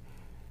like.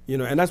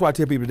 And that's why I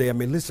tell people today,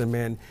 listen,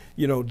 man,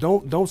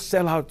 don't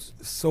sell out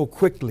so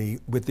quickly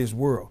with this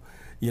world.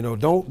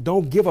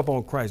 Don't give up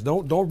on Christ.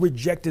 Don't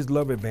reject his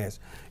love advance.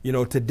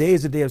 Today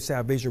is the day of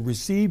salvation.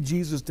 Receive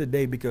Jesus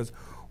today, because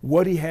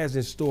what he has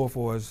in store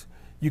for us,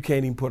 you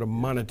can't even put a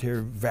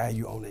monetary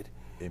value on it.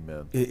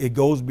 Amen. It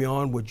goes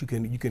beyond what you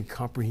can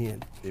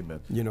comprehend. Amen.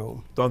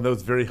 Don, that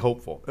was very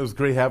hopeful. It was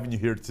great having you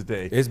here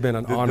today. It's been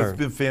an honor. It's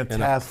been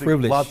fantastic. And a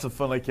privilege. Lots of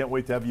fun. I can't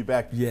wait to have you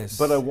back. Yes.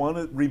 But I want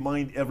to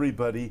remind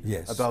everybody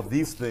about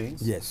these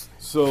things. Yes.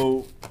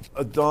 So,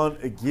 Don,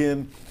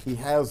 again, he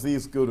has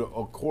these. Go to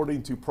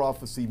According to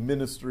Prophecy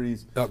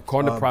Ministries.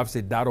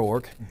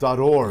 AccordingToProphecy.org.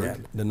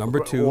 .org. The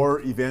number 2.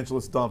 Or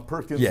Evangelist Don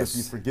Perkins, if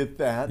you forget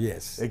that.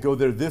 Yes. And go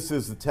there. This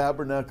is the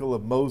Tabernacle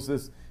of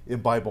Moses in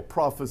Bible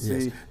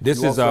Prophecy.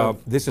 Yes.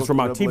 This is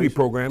from our TV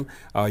program,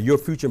 Your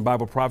Future in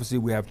Bible Prophecy.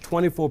 We have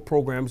 24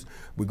 programs.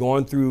 We're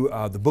going through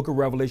the Book of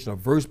Revelation, a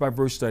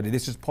verse-by-verse study.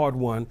 This is part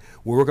 1.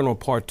 We're working on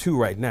part 2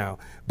 right now,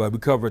 but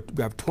we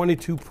have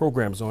 22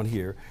 programs on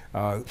here.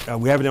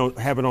 We have it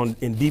on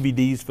in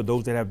DVDs for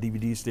those that have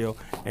DVDs still,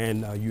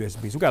 and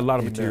USBs. We've got a lot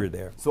of material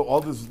there. So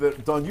all this is there.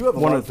 Don, you have a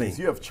lot of things.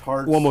 You have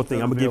charts. One more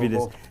thing, I'm gonna give you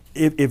this.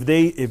 If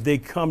they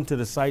come to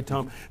the site,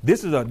 Tom,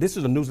 this is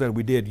a newsletter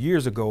we did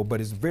years ago,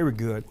 but it's very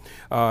good.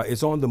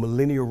 It's on the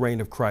millennial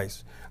reign of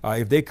Christ.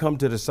 If they come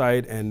to the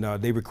site and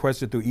they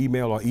request it through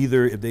email, or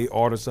either if they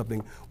order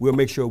something, we'll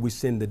make sure we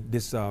send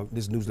this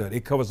newsletter.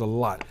 It covers a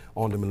lot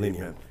on the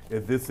millennium.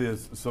 Amen. This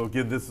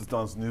is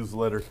Don's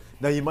newsletter.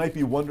 Now you might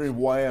be wondering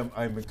why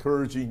I'm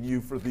encouraging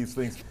you for these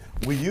things.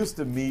 We used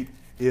to meet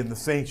in the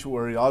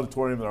sanctuary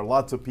auditorium. There are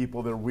lots of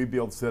people there. We'd be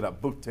able to set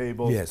up book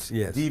tables,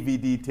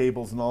 DVD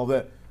tables, and all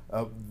that.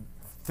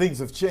 Things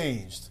have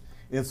changed,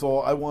 and so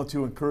I want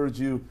to encourage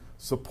you,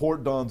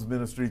 support Don's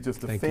ministry.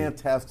 Just a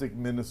fantastic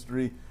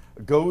ministry.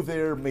 Go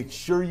there, make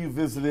sure you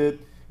visit it,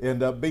 and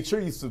make sure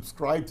you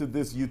subscribe to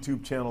this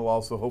YouTube channel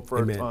also, Hope for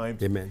Our Time.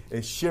 Amen.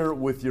 And share it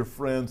with your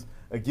friends.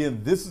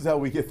 Again, this is how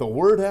we get the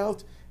word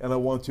out, and I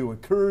want to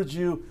encourage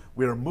you.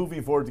 We are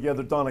moving forward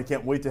together. Don, I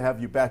can't wait to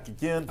have you back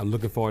again. I'm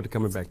looking forward to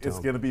coming back, Tom. It's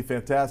going to be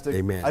fantastic.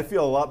 Amen. I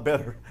feel a lot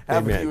better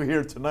having Amen. you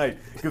here tonight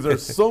because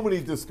there's so many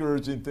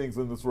discouraging things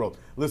in this world.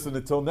 Listen,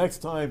 until next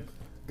time,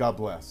 God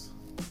bless.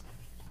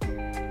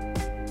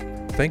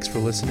 Thanks for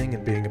listening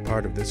and being a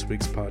part of this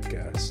week's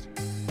podcast.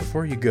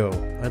 Before you go,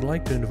 I'd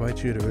like to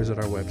invite you to visit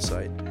our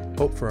website,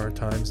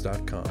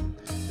 hopeforourtimes.com,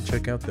 and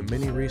check out the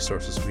many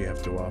resources we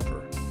have to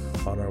offer.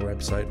 On our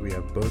website, we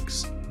have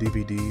books,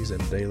 DVDs,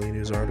 and daily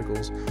news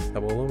articles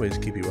that will always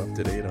keep you up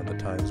to date on the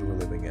times we're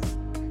living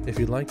in. If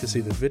you'd like to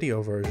see the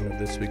video version of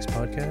this week's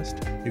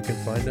podcast, you can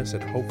find us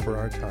at Hope for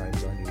Our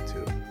Times on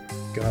YouTube.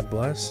 God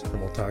bless,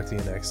 and we'll talk to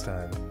you next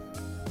time.